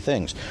couple of key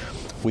things.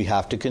 We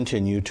have to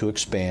continue to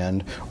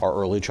expand our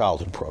early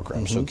childhood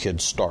program, mm-hmm. so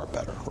kids start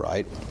better,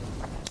 right?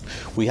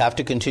 We have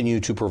to continue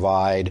to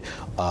provide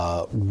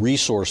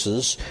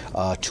resources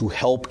to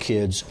help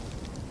kids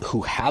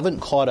who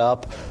haven't caught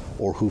up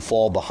or who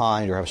fall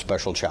behind or have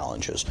special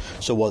challenges.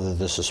 So whether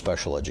this is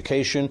special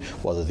education,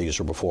 whether these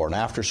are before and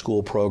after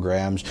school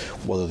programs,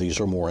 whether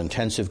these are more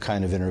intensive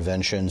kind of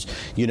interventions,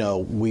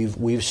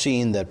 we've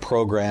seen that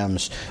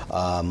programs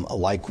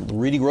like the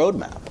Reading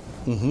Roadmap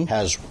mm-hmm.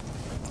 has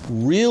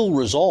real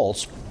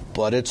results,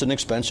 but it's an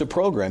expensive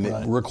program.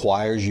 Right. It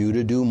requires you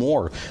to do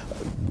more.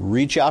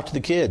 Reach out to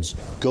the kids.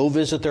 Go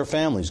visit their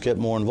families. Get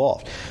more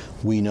involved.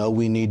 We know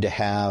we need to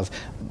have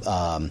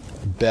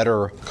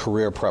better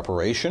career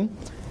preparation,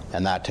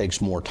 and that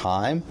takes more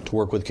time to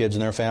work with kids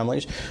and their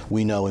families.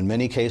 We know in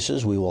many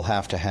cases we will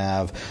have to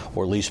have,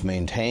 or at least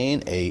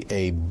maintain,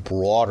 a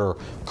broader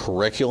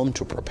curriculum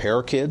to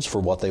prepare kids for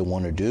what they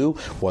want to do,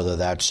 whether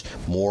that's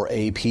more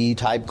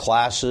AP-type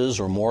classes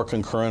or more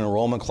concurrent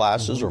enrollment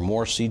classes mm-hmm. or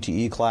more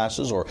CTE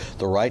classes or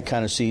the right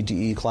kind of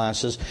CTE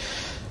classes.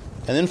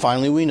 And then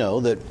finally, we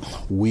know that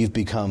we've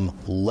become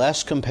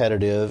less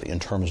competitive in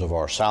terms of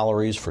our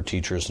salaries for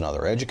teachers and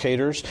other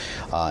educators,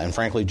 and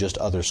frankly, just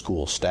other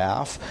school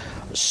staff.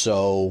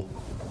 So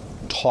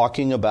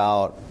talking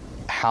about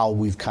how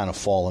we've kind of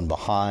fallen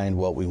behind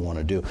what we want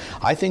to do.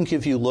 I think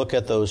if you look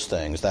at those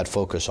things, that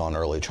focus on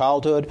early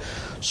childhood,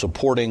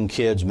 supporting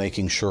kids,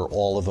 making sure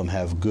all of them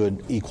have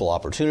good, equal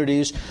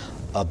opportunities,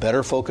 a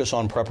better focus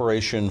on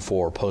preparation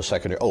for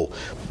post-secondary.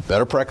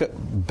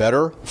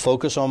 Better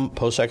focus on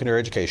post-secondary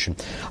education.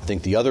 I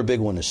think the other big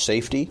one is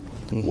safety,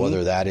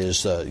 whether that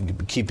is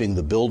keeping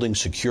the building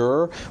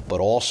secure, but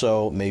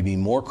also maybe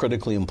more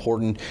critically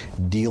important,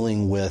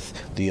 dealing with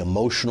the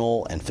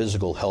emotional and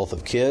physical health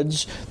of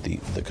kids,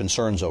 the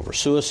concerns over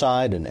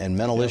suicide and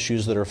mental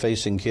issues that are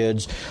facing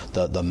kids,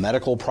 the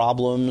medical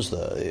problems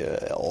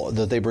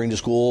that they bring to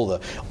school, the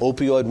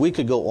opioid. We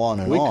could go on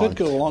and on. We could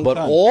go a long but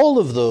time. All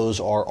of those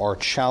are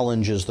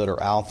challenges that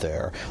are out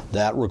there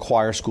that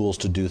require schools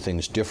to do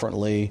things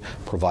differently,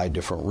 provide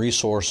different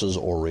resources,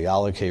 or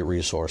reallocate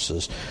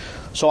resources.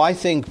 So I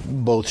think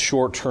both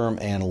short-term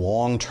and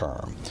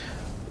long-term,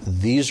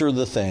 these are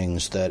the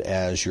things that,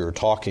 as you're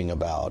talking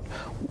about,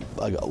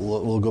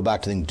 we'll go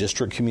back to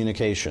district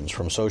communications,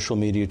 from social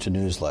media to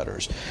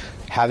newsletters,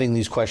 having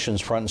these questions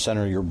front and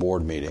center at your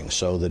board meeting,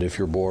 so that if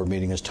your board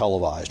meeting is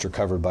televised or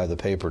covered by the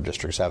paper,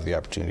 districts have the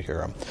opportunity to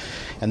hear them.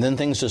 And then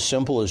things as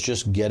simple as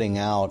just getting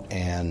out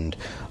and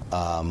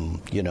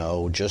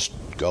just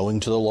going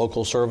to the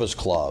local service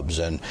clubs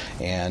and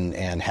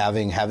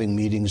having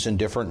meetings in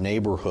different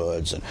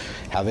neighborhoods and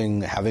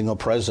having a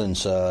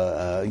presence,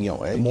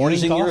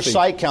 using your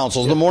site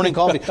councils, the morning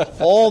coffee,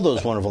 all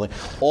those wonderful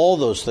things. All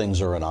those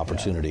things are an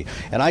opportunity.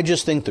 And I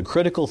just think the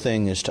critical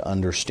thing is to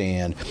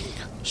understand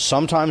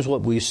sometimes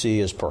what we see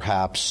is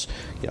perhaps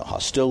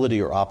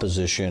hostility or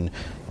opposition.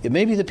 It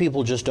may be that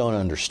people just don't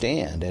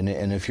understand,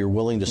 and if you're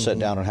willing to sit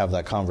down and have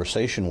that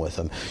conversation with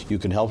them, you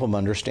can help them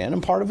understand.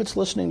 And part of it's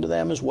listening to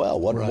them as well.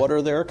 What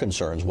are their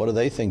concerns? What do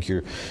they think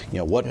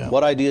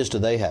what ideas do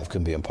they have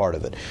can be a part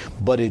of it.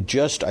 But it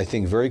just, I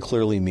think, very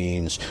clearly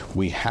means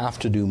we have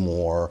to do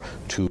more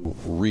to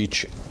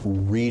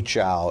reach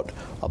out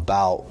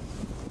about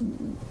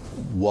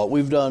what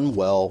we've done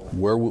well,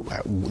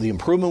 the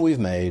improvement we've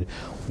made,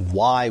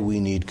 why we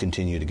need to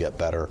continue to get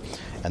better,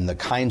 and the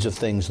kinds of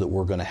things that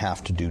we're going to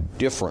have to do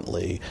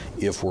differently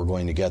if we're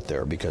going to get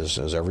there. Because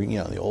as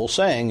the old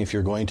saying, if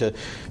you're going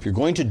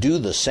to do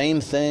the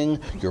same thing,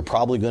 you're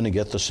probably going to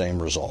get the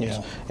same results.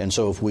 Yeah. And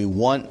so if we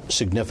want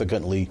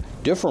significantly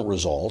different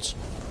results,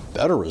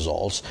 better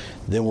results,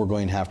 then we're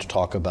going to have to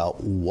talk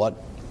about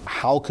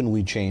how can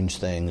we change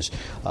things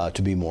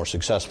to be more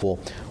successful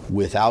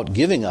without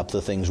giving up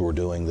the things we're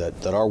doing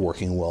that are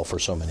working well for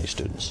so many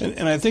students.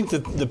 And I think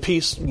that the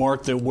piece,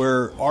 Mark, that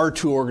where our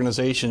two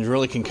organizations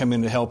really can come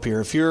in to help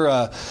here, if you're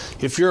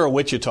a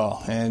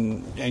Wichita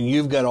and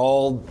you've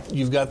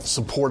got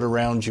support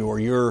around you, or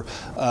you're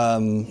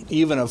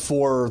even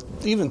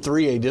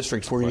 3A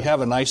districts where you have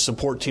a nice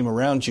support team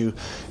around you,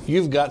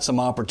 you've got some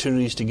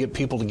opportunities to get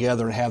people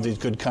together and have these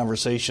good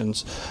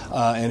conversations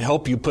and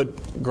help you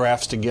put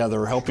graphs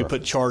together, or help you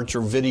put charts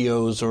or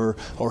videos,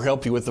 or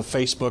help you with the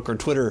Facebook or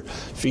Twitter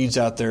feeds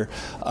out there.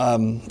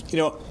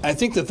 I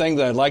think the thing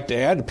that I'd like to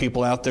add to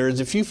people out there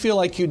is, if you feel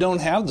like you don't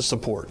have the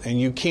support and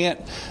you can't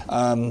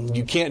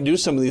do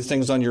some of these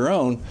things on your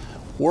own,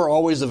 we're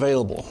always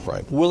available,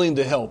 willing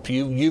to help.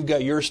 You've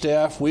got your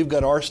staff. We've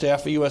got our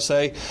staff at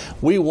USA.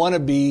 We want to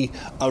be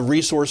a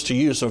resource to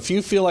you. So if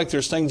you feel like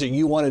there's things that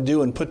you want to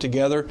do and put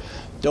together,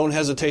 don't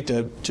hesitate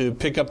to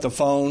pick up the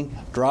phone,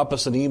 drop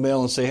us an email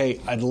and say, hey,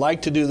 I'd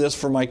like to do this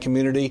for my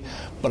community,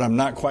 but I'm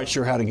not quite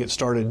sure how to get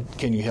started.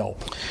 Can you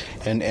help?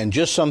 And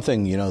just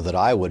something, that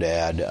I would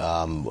add,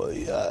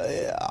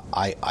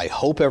 I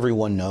hope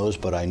everyone knows,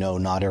 but I know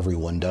not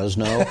everyone does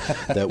know,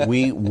 that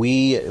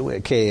we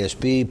at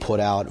KASB put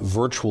out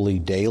virtually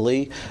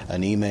daily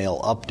an email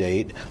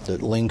update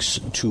that links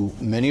to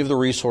many of the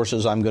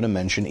resources I'm going to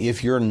mention.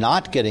 If you're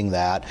not getting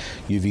that,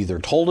 you've either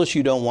told us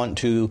you don't want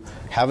to,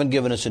 haven't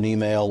given us an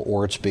email,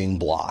 or it's being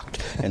blocked.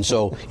 And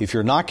so if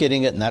you're not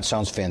getting it, and that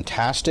sounds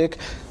fantastic,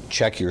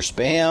 check your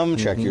spam,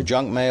 check your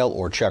junk mail,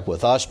 or check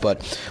with us.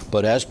 But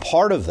as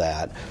part of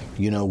that,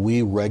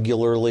 we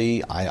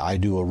regularly, I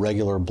do a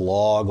regular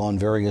blog on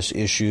various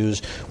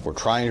issues. We're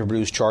trying to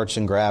produce charts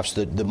and graphs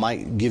that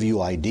might give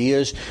you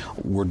ideas.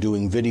 We're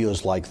doing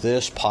videos like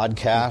this,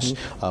 podcasts.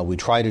 We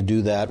try to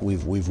do that.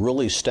 We've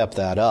really stepped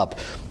that up.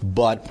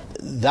 But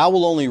that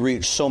will only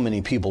reach so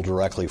many people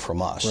directly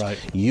from us. Right.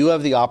 You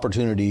have the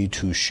opportunity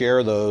to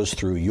share those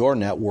through your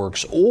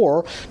networks,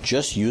 or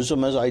just use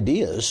them as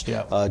ideas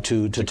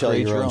to tell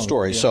your own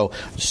story. Yeah. So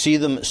see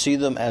them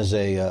as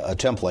a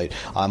template.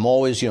 I'm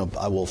always,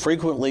 I will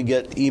frequently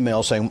get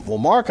emails saying, well,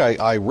 Mark,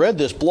 I read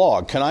this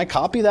blog. Can I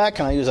copy that?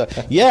 Can I use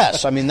that?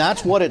 Yes. I mean,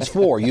 that's what it's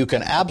for. You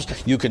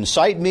can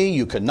cite me.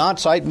 You can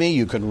not cite me.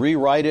 You can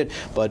rewrite it.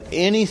 But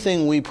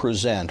anything we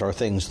present are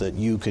things that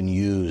you can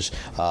use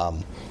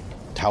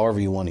however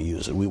you want to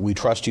use it. We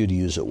trust you to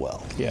use it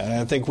well. Yeah, and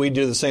I think we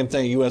do the same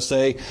thing at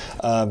USA.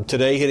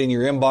 Today, hitting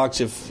your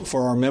inbox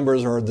for our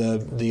members, or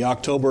the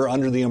October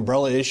Under the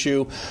Umbrella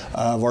issue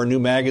of our new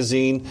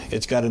magazine.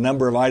 It's got a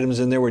number of items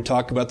in there. We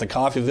talk about the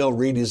Coffeyville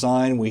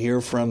redesign. We hear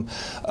from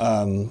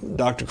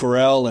Dr.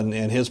 Correll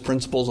and his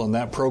principals on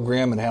that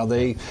program and how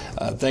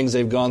things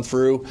they've gone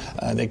through.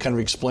 They kind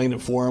of explain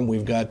it for them.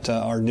 We've got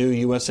our new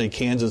USA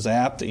Kansas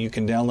app that you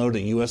can download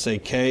at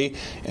USAK.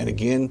 And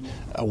again,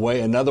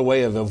 another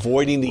way of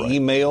avoiding getting the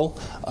email.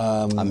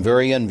 I'm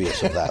very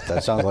envious of that.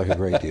 That sounds like a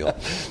great deal.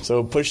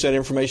 So push that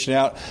information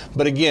out.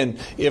 But again,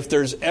 if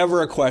there's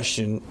ever a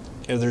question,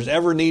 if there's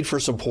ever need for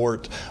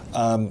support,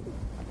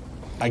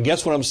 I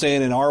guess what I'm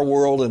saying in our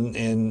world and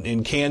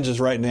in Kansas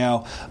right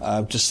now,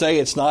 to say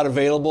it's not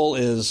available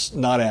is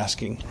not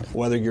asking.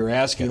 Whether you're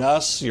asking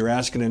us, you're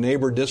asking a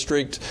neighbor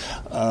district,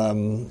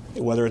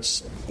 whether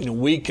it's,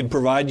 we can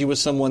provide you with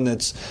someone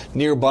that's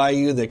nearby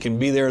you that can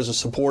be there as a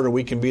support, or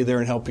we can be there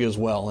and help you as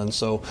well. And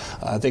so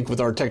I think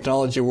with our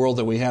technology world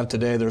that we have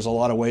today, there's a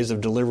lot of ways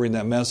of delivering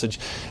that message.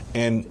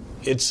 And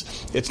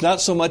it's not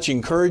so much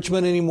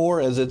encouragement anymore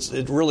as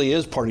it really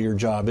is part of your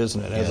job,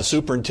 isn't it? As a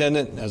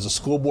superintendent, as a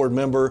school board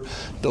member,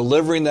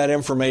 delivering that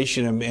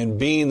information and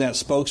being that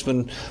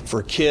spokesman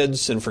for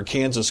kids and for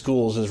Kansas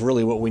schools is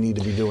really what we need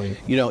to be doing.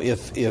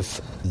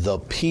 If the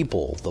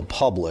people, the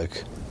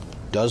public,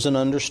 doesn't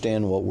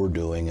understand what we're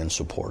doing and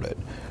support it,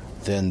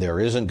 then there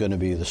isn't going to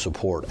be the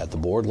support at the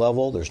board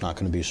level. There's not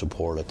going to be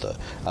support at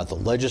the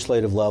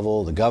legislative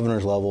level, the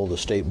governor's level, the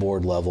state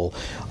board level,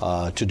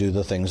 to do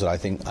the things that I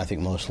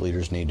think most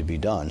leaders need to be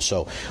done.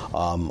 So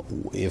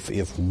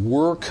if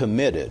we're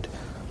committed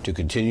to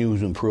continue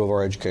to improve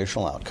our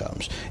educational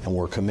outcomes, and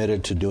we're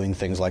committed to doing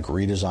things like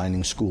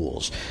redesigning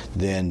schools,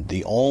 then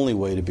the only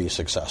way to be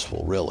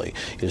successful, really,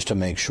 is to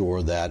make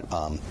sure that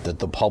that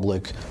the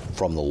public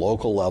from the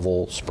local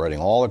level, spreading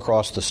all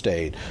across the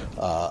state,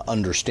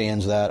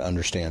 understands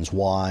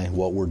why,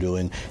 what we're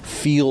doing,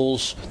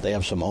 feels they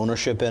have some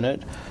ownership in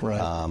it, right.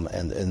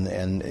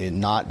 and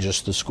not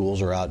just the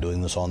schools are out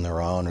doing this on their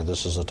own, or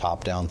this is a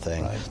top-down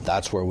thing. Right.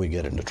 That's where we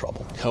get into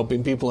trouble.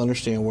 Helping people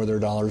understand where their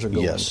dollars are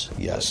going.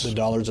 Yes. The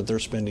dollars that they're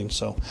spending.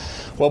 So,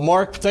 well,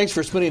 Mark, thanks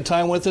for spending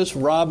time with us.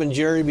 Rob and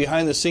Jerry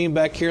behind the scene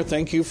back here,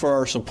 thank you for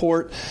our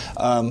support.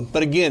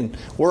 But again,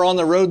 we're on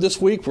the road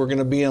this week. We'll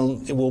be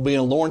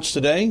in Lawrence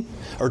tonight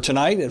at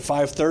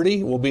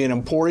 5:30. We'll be in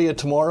Emporia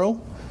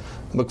tomorrow,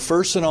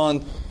 McPherson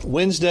on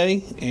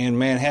Wednesday, and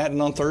Manhattan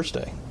on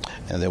Thursday.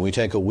 And then we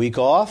take a week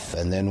off,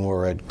 and then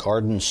we're at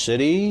Garden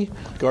City,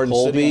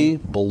 Colby,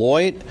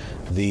 Beloit,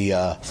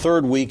 the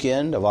third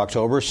weekend of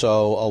October.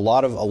 So a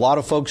lot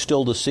of folks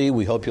still to see.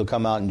 We hope you'll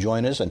come out and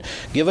join us and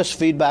give us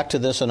feedback to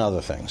this and other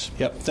things.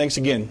 Yep. Thanks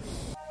again.